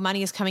how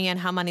money is coming in,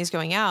 how money is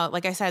going out.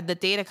 Like I said, the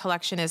data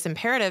collection is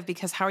imperative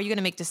because how are you going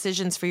to make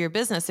decisions for your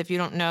business if you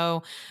don't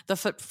know the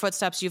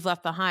footsteps you've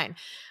left behind?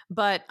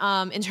 But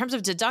in terms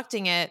of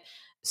deducting it,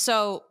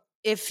 so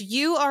if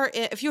you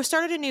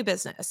started a new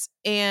business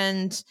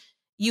and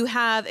you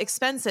have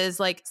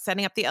expenses like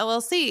setting up the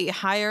LLC,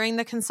 hiring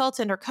the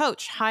consultant or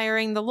coach,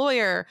 hiring the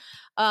lawyer,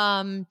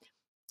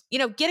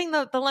 getting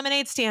the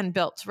lemonade stand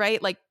built,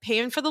 right? Like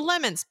paying for the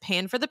lemons,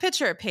 paying for the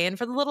pitcher, paying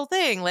for the little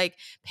thing, like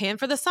paying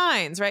for the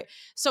signs, right?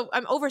 So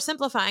I'm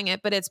oversimplifying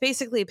it, but it's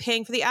basically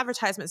paying for the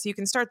advertisement so you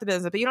can start the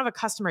business, but you don't have a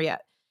customer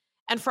yet.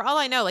 And for all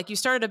I know, like you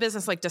started a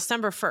business like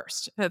December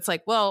 1st. And it's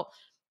like, well,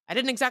 I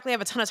didn't exactly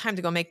have a ton of time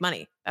to go make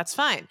money. That's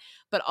fine.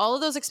 But all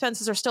of those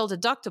expenses are still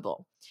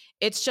deductible.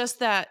 It's just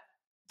that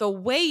the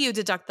way you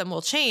deduct them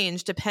will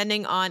change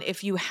depending on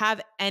if you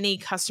have any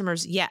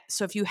customers yet.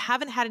 So if you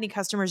haven't had any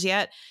customers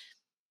yet,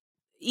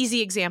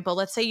 easy example,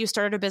 let's say you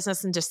started a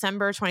business in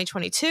December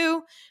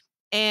 2022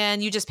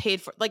 and you just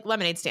paid for like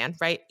lemonade stand,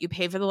 right? You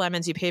paid for the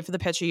lemons, you paid for the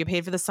pitcher, you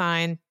paid for the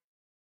sign,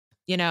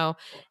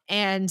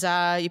 and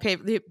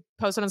you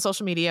post it on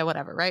social media,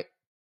 whatever, right?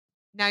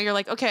 Now you're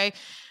like, okay,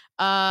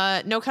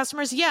 no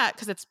customers yet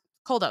because it's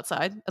cold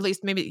outside. At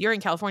least maybe you're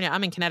in California,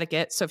 I'm in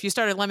Connecticut. So if you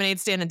started a lemonade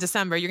stand in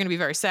December, you're going to be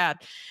very sad.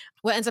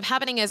 What ends up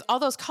happening is all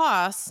those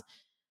costs,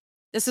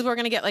 this is where we're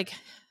going to get like,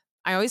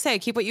 I always say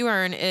keep what you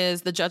earn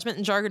is the judgment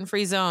and jargon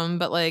free zone,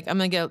 but like I'm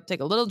going to take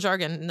a little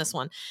jargon in this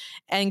one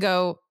and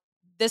go,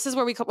 this is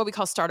where what we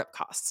call startup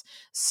costs.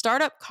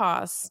 Startup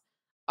costs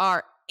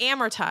are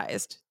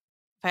amortized.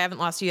 If I haven't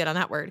lost you yet on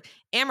that word,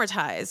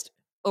 amortized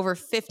over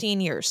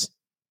 15 years,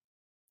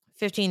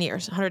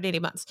 180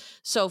 months.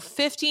 So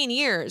 15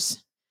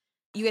 years,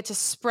 you get to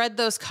spread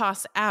those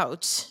costs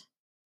out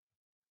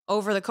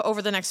over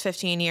the next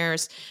 15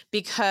 years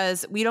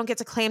because we don't get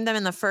to claim them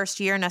in the first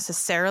year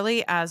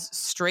necessarily as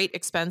straight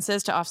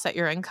expenses to offset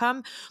your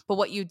income. But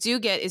what you do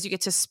get is you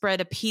get to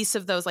spread a piece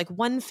of those like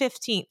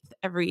 1/15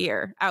 every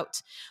year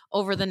out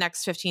over the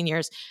next 15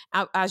 years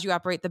out as you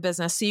operate the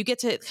business. So you get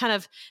to kind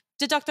of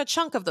deduct a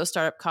chunk of those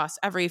startup costs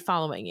every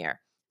following year.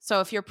 So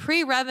if you're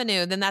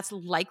pre-revenue, then that's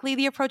likely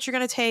the approach you're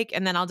going to take.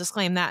 And then I'll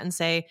disclaim that and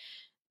say,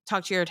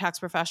 talk to your tax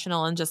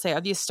professional and just say,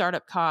 are these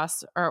startup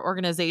costs or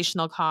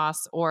organizational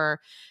costs or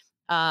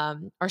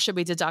should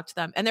we deduct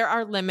them? And there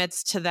are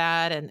limits to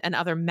that and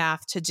other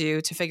math to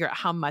do to figure out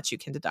how much you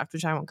can deduct,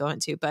 which I won't go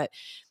into, but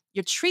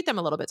you treat them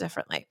a little bit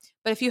differently.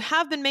 But if you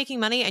have been making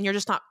money and you're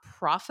just not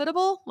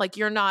profitable, like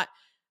you're not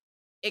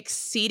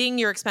exceeding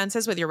your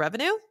expenses with your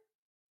revenue,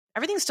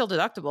 everything's still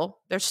deductible.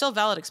 They're still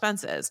valid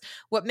expenses.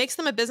 What makes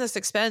them a business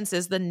expense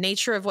is the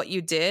nature of what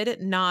you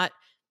did, not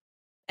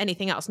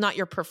anything else, not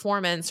your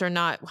performance or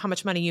not how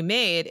much money you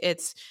made.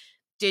 It's,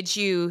 did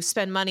you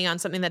spend money on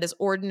something that is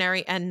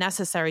ordinary and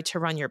necessary to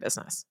run your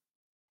business?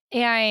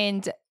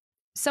 And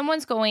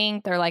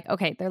they're like,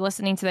 okay, they're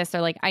listening to this.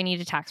 They're like, I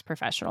need a tax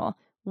professional.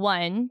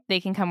 One,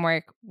 they can come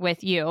work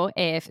with you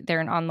if they're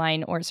an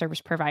online or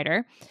service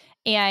provider.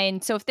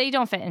 And so if they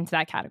don't fit into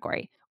that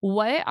category,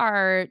 what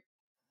are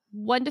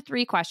 1 to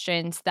 3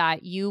 questions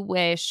that you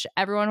wish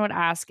everyone would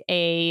ask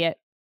a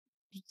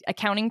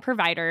accounting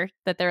provider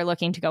that they're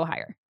looking to go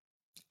hire?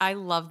 I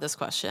love this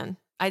question.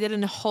 I did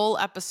a whole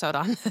episode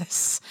on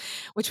this,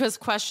 which was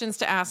questions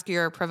to ask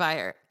your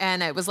provider.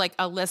 And it was like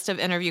a list of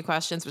interview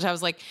questions, which I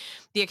was like,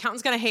 the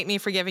accountant's going to hate me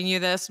for giving you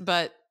this,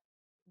 but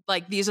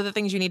like, these are the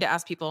things you need to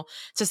ask people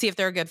to see if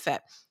they're a good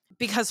fit.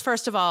 Because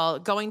first of all,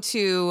 going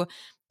to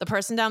the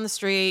person down the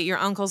street, your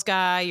uncle's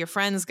guy, your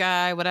friend's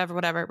guy, whatever,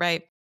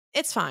 right?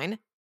 It's fine.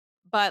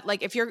 But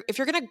like, if you're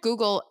going to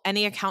Google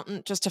any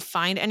accountant just to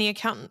find any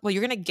accountant, well,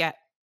 you're going to get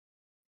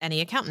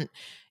any accountant.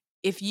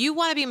 If you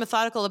want to be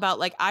methodical about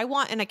like, I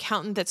want an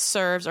accountant that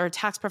serves or a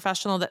tax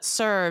professional that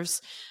serves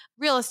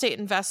real estate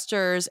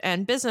investors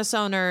and business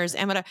owners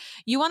and whatever.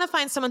 You want to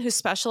find someone who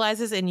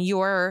specializes in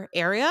your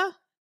area.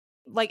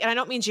 Like, and I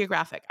don't mean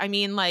geographic. I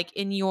mean like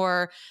in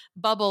your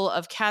bubble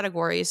of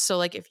categories. So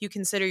like if you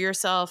consider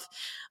yourself,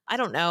 I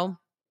don't know.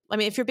 I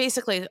mean, if you're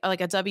basically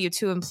like a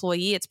W-2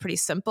 employee, it's pretty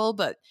simple.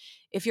 But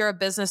if you're a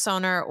business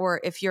owner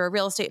or if you're a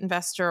real estate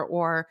investor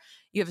or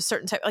you have a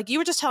certain type, like you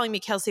were just telling me,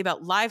 Kelsey,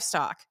 about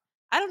livestock.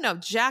 I don't know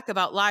jack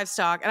about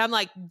livestock. And I'm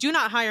like, do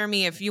not hire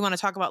me if you want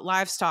to talk about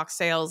livestock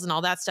sales and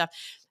all that stuff.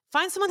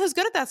 Find someone who's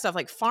good at that stuff,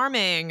 like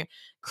farming,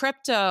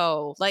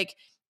 crypto. Like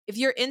if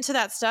you're into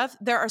that stuff,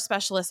 there are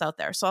specialists out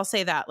there. So I'll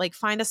say that, like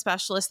find a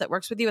specialist that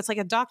works with you. It's like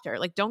a doctor.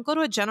 Like don't go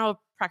to a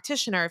general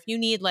practitioner if you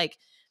need like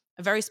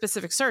a very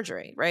specific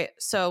surgery, right?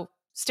 So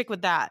stick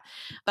with that.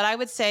 But I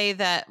would say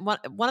that one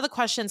of the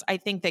questions I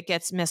think that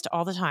gets missed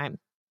all the time,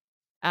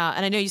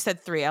 and I know you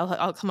said 3,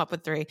 I'll come up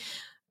with 3.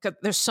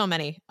 There's so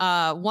many.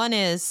 One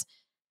is,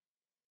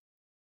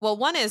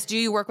 do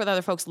you work with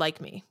other folks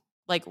like me?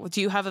 Like,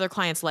 do you have other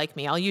clients like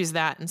me? I'll use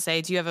that and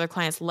say, do you have other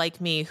clients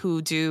like me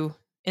who do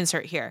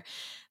insert here?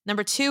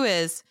 Number 2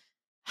 is,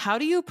 how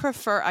do you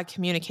prefer I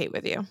communicate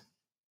with you?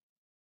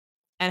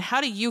 And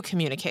how do you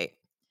communicate?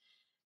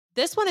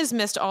 This one is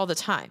missed all the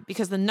time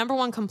because the number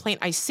one complaint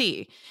I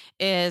see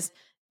is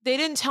they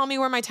didn't tell me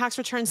where my tax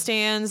return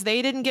stands.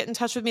 They didn't get in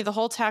touch with me the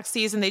whole tax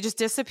season. They just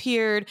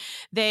disappeared.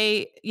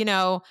 I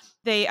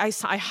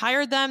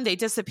hired them. They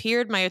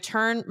disappeared. My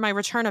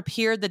return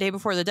appeared the day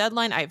before the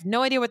deadline. I have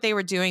no idea what they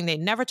were doing. They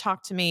never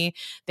talked to me.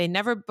 They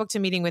never booked a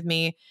meeting with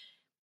me.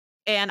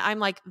 And I'm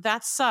like,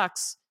 that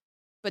sucks.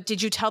 But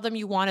did you tell them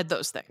you wanted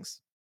those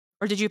things?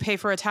 Or did you pay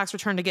for a tax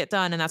return to get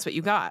done and that's what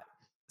you got?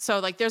 So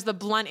like there's the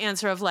blunt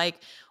answer of like,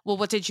 well,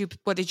 what did you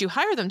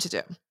hire them to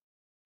do?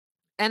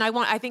 And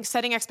I think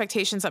setting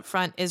expectations up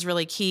front is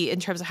really key in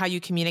terms of how you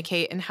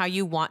communicate and how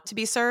you want to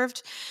be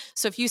served.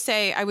 So if you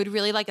say, I would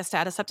really like a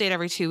status update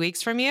every 2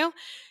 weeks from you,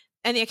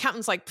 and the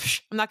accountant's like,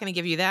 I'm not going to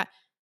give you that.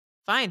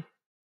 Fine.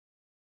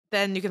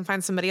 Then you can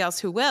find somebody else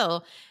who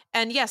will.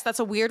 And yes, that's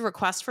a weird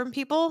request from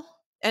people.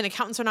 And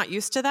accountants are not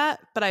used to that,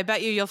 but I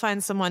bet you'll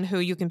find someone who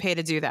you can pay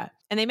to do that.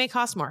 And they may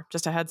cost more,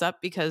 just a heads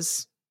up,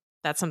 because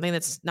that's something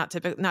that's not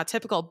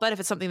typical. But if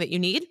it's something that you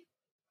need,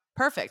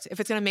 perfect. If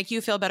it's going to make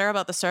you feel better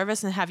about the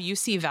service and have you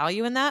see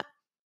value in that,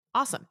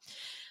 awesome.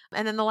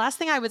 And then the last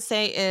thing I would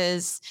say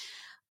is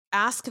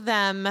ask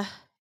them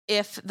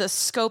if the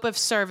scope of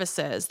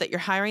services that you're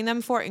hiring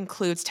them for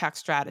includes tax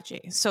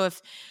strategy. So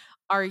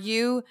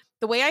the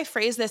way I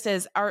phrase this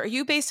is, are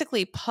you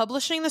basically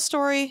publishing the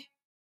story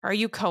or are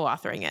you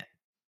co-authoring it?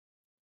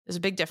 There's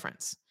a big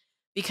difference.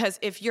 Because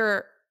if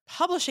you're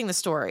publishing the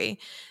story,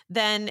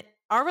 then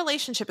our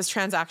relationship is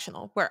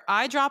transactional, where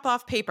I drop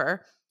off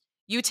paper,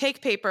 you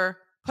take paper,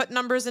 put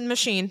numbers in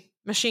machine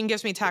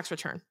gives me tax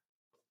return.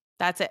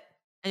 That's it.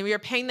 And we are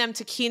paying them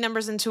to key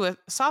numbers into a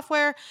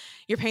software.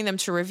 You're paying them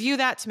to review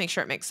that to make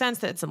sure it makes sense,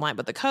 that it's in line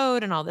with the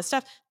code and all this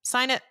stuff.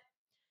 Sign it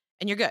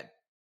and you're good.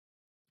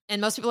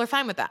 And most people are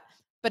fine with that.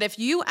 But if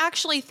you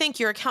actually think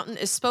your accountant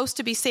is supposed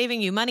to be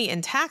saving you money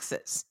in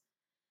taxes,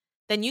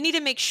 then you need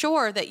to make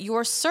sure that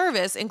your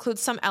service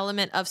includes some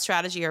element of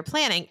strategy or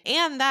planning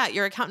and that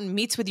your accountant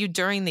meets with you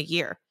during the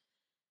year.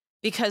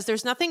 Because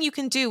there's nothing you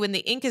can do when the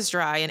ink is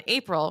dry in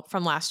April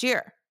from last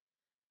year.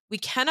 We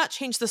cannot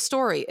change the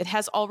story. It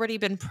has already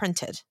been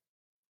printed.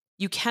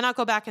 You cannot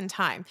go back in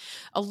time.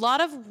 A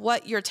lot of the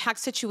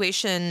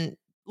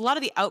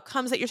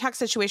outcomes that your tax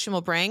situation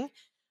will bring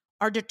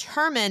are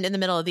determined in the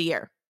middle of the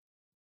year.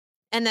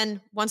 And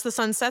then once the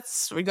sun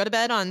sets, we go to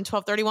bed on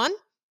 12/31.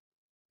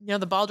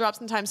 The ball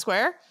drops in Times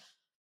Square.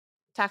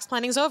 Tax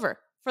planning is over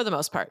for the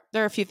most part.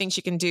 There are a few things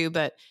you can do,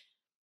 but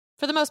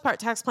for the most part,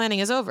 tax planning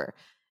is over.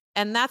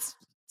 And that's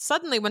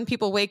suddenly when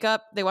people wake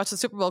up, they watch the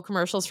Super Bowl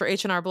commercials for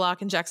H&R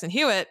Block and Jackson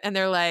Hewitt, and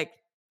they're like,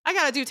 I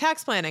got to do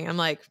tax planning. I'm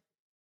like,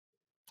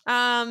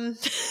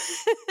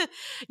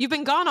 you've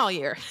been gone all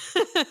year.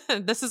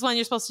 This is when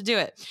you're supposed to do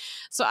it.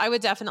 So I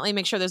would definitely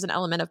make sure there's an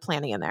element of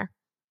planning in there.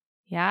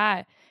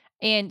 Yeah.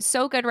 And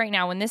so good right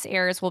now. When this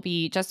airs, we'll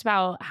be just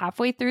about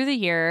halfway through the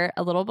year,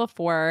 a little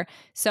before.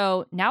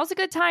 So now's a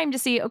good time to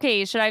see,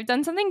 okay, should I have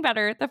done something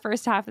better the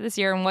first half of this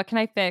year? And what can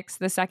I fix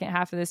the second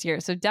half of this year?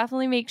 So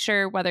definitely make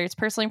sure, whether it's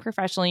personally and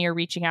professionally, you're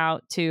reaching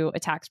out to a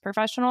tax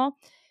professional.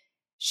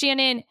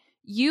 Shannon,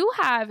 you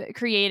have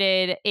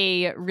created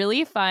a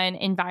really fun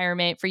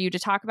environment for you to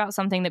talk about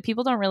something that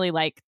people don't really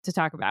like to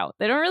talk about.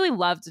 They don't really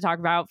love to talk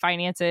about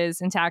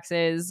finances and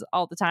taxes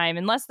all the time,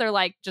 unless they're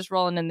like just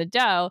rolling in the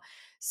dough.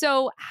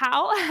 So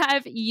how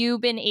have you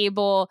been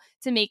able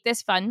to make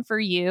this fun for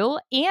you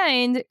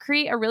and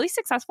create a really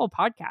successful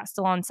podcast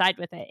alongside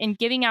with it and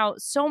giving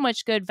out so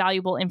much good,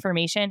 valuable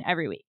information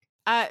every week?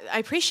 I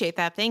appreciate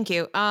that. Thank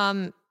you.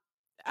 I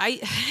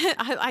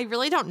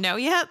really don't know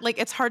yet. Like,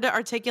 it's hard to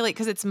articulate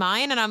because it's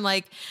mine. And I'm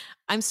like,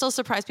 I'm still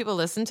surprised people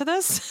listen to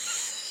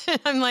this.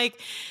 I'm like,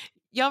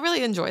 y'all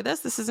really enjoy this?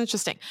 This is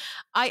interesting.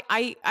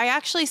 I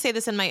actually say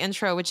this in my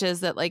intro, which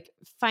is that like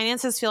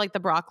finances feel like the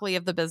broccoli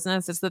of the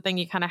business. It's the thing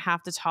you kind of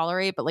have to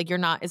tolerate, but like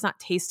it's not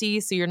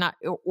tasty. So you're not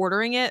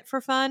ordering it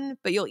for fun,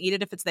 but you'll eat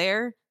it if it's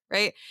there.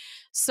 right?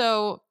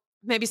 So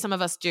maybe some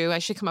of us do. I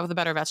should come up with a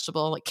better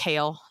vegetable like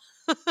kale.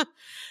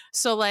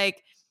 So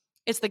like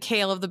it's the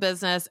kale of the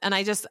business. And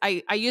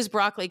I use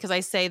broccoli because I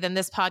say then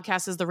this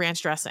podcast is the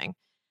ranch dressing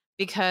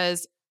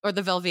because, or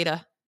the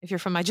Velveeta, if you're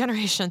from my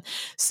generation.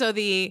 So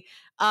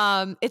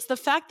it's the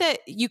fact that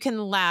you can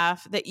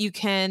laugh, that you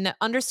can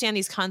understand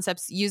these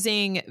concepts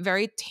using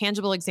very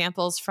tangible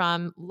examples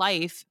from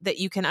life that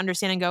you can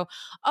understand and go,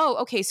 oh,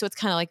 okay, so it's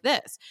kind of like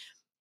this.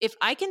 If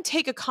I can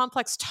take a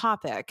complex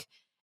topic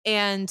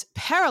and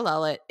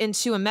parallel it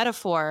into a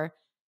metaphor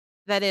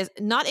that is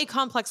not a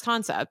complex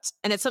concept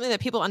and it's something that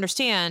people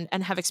understand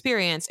and have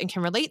experienced and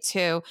can relate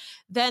to,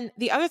 then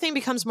the other thing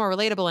becomes more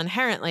relatable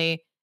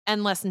inherently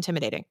and less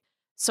intimidating.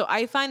 So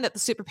I find that the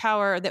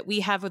superpower that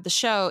we have with the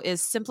show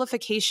is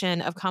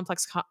simplification of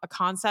complex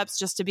concepts,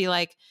 just to be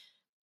like,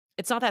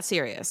 it's not that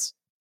serious.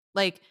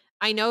 Like,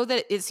 I know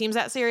that it seems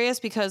that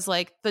serious because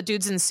like the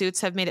dudes in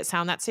suits have made it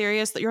sound that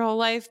serious that your whole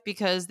life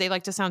because they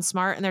like to sound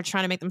smart and they're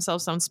trying to make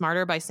themselves sound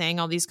smarter by saying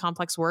all these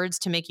complex words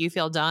to make you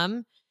feel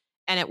dumb.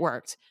 And it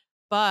worked.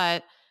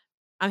 But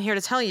I'm here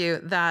to tell you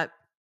that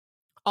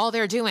all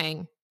they're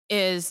doing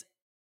is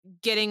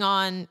getting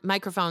on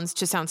microphones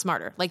to sound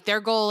smarter. Like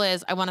their goal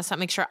is, I want to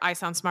make sure I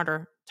sound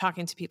smarter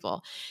talking to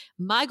people.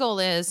 My goal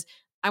is,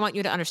 I want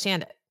you to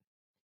understand it.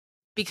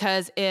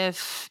 Because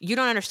if you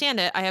don't understand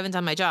it, I haven't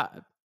done my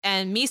job.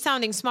 And me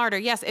sounding smarter,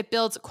 yes, it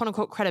builds quote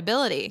unquote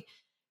credibility,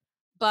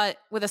 but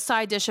with a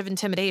side dish of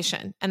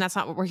intimidation. And that's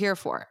not what we're here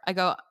for. I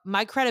go,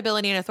 my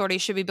credibility and authority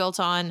should be built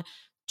on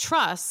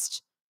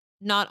trust,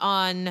 not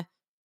on,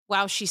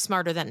 wow, she's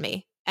smarter than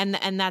me. And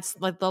that's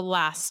like the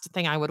last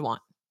thing I would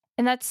want.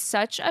 And that's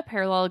such a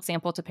parallel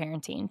example to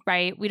parenting,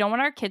 right? We don't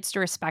want our kids to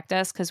respect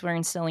us because we're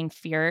instilling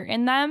fear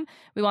in them.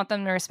 We want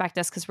them to respect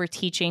us because we're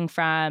teaching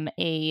from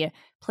a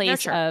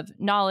place of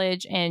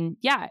knowledge and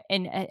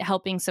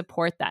helping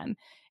support them.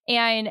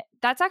 And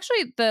that's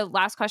actually the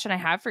last question I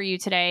have for you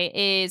today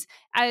is,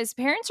 as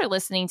parents are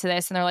listening to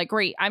this and they're like,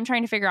 great, I'm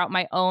trying to figure out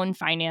my own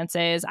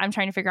finances. I'm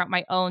trying to figure out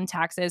my own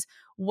taxes.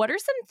 What are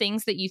some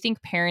things that you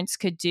think parents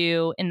could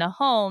do in the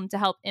home to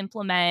help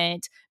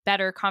implement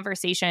better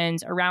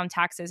conversations around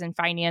taxes and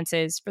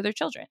finances for their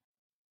children?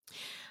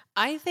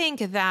 I think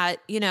that,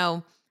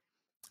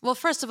 well,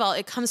 first of all,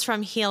 it comes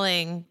from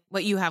healing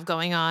what you have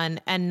going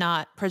on and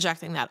not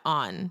projecting that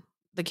on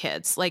the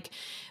kids. Like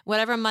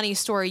whatever money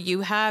story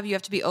you have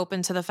to be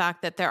open to the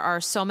fact that there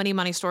are so many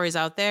money stories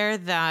out there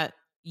that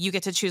you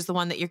get to choose the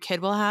one that your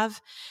kid will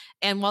have.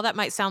 And while that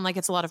might sound like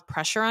it's a lot of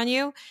pressure on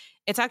you,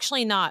 it's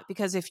actually not,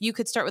 because if you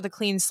could start with a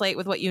clean slate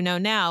with what you know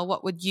now,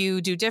 what would you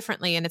do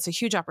differently? And it's a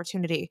huge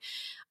opportunity.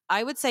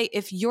 I would say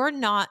if you're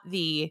not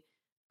the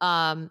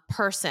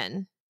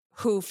person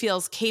who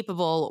feels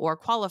capable or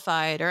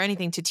qualified or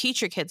anything to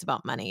teach your kids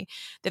about money,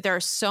 that there are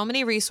so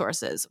many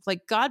resources.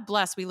 Like, God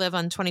bless, we live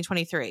on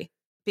 2023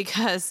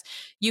 because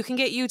you can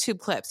get YouTube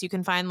clips. You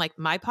can find like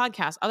my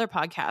podcast, other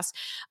podcasts.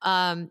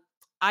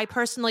 I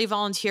personally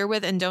volunteer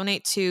with and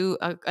donate to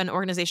an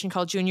organization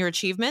called Junior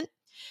Achievement.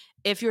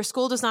 If your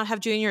school does not have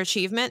Junior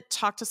Achievement,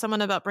 talk to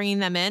someone about bringing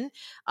them in.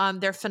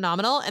 They're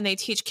phenomenal, and they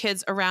teach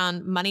kids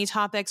around money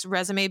topics,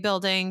 resume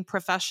building,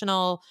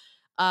 professional,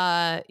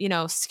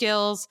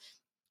 skills.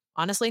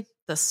 Honestly,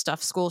 the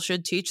stuff school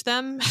should teach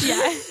them.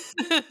 Yeah.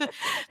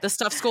 The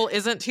stuff school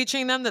isn't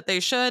teaching them that they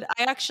should.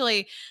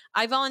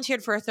 I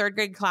volunteered for a third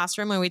grade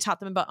classroom when we taught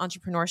them about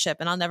entrepreneurship.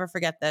 And I'll never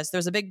forget this.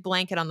 There's a big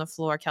blanket on the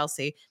floor,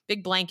 Kelsey,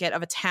 big blanket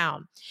of a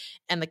town.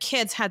 And the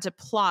kids had to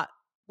plot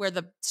where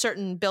the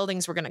certain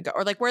buildings were going to go,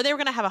 or like where they were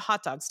going to have a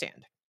hot dog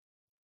stand.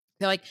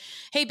 They're like,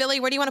 hey, Billy,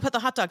 where do you want to put the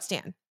hot dog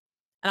stand?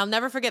 And I'll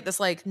never forget this,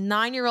 like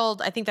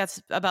 9-year-old, I think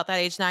that's about that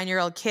age,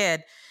 9-year-old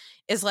kid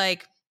is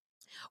like,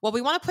 well,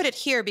 we want to put it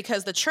here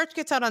because the church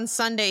gets out on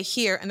Sunday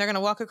here and they're going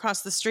to walk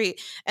across the street.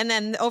 And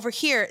then over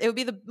here, it would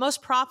be the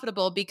most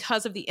profitable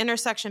because of the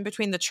intersection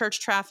between the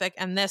church traffic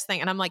and this thing.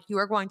 And I'm like, you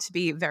are going to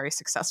be very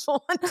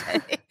successful one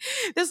day.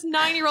 This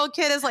 9-year-old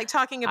kid is like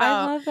talking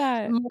about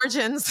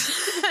margins.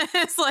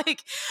 It's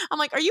like, I'm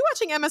like, are you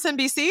watching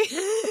MSNBC?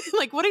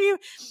 Like, what are you,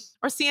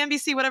 or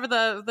CNBC, whatever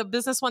the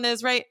business one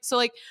is, right? So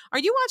like, are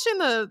you watching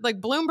the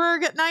like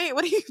Bloomberg at night?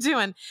 What are you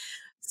doing?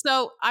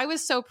 So I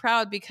was so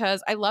proud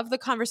because I love the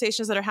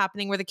conversations that are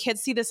happening where the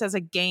kids see this as a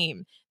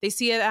game. They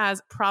see it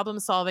as problem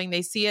solving.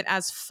 They see it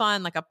as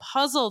fun, like a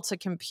puzzle to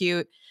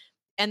compute.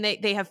 And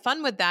they have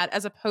fun with that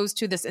as opposed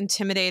to this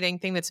intimidating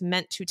thing that's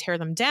meant to tear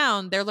them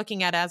down. They're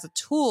looking at it as a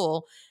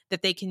tool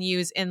that they can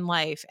use in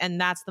life. And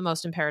that's the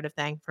most imperative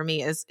thing for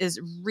me is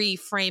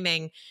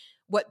reframing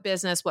what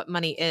business, what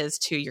money is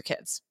to your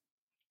kids.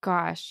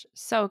 Gosh,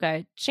 so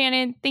good.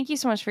 Shannon, thank you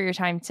so much for your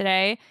time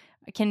today.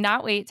 I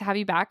cannot wait to have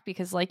you back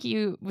because like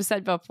you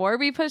said before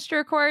we pushed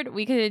record,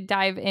 we could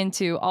dive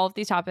into all of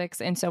these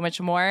topics and so much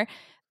more.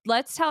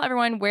 Let's tell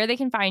everyone where they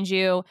can find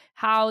you,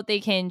 how they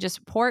can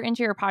just pour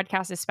into your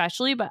podcast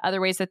especially, but other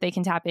ways that they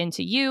can tap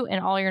into you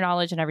and all your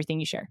knowledge and everything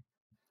you share.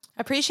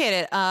 Appreciate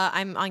it.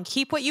 I'm on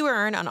Keep What You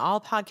Earn on all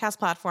podcast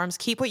platforms.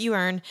 Keep What You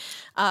Earn.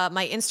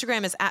 My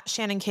Instagram is at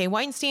Shannon K.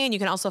 Weinstein. You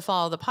can also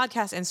follow the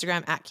podcast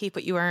Instagram at Keep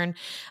What You Earn.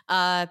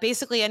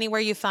 Basically,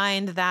 anywhere you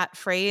find that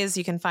phrase,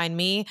 you can find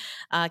me.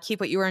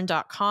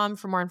 KeepWhatYouEarn.com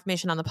for more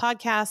information on the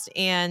podcast.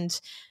 And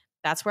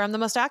that's where I'm the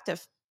most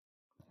active.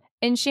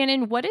 And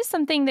Shannon, what is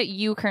something that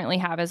you currently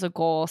have as a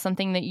goal,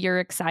 something that you're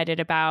excited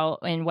about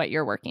and what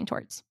you're working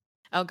towards?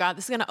 Oh God,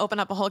 this is going to open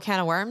up a whole can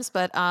of worms,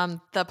 but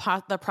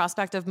the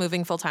prospect of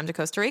moving full-time to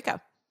Costa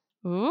Rica.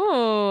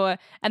 Ooh,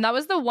 and that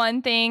was the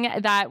one thing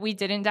that we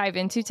didn't dive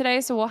into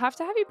today. So we'll have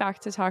to have you back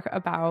to talk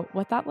about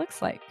what that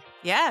looks like.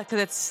 Yeah, because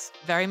it's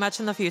very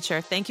much in the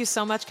future. Thank you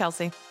so much,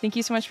 Kelsey. Thank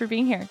you so much for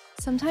being here.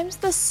 Sometimes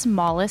the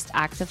smallest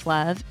act of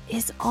love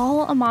is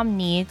all a mom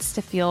needs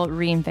to feel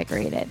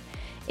reinvigorated.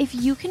 If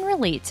you can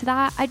relate to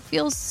that, I'd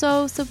feel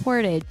so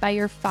supported by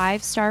your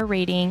 5-star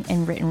rating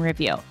and written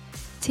review.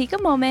 Take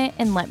a moment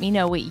and let me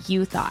know what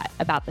you thought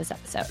about this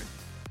episode.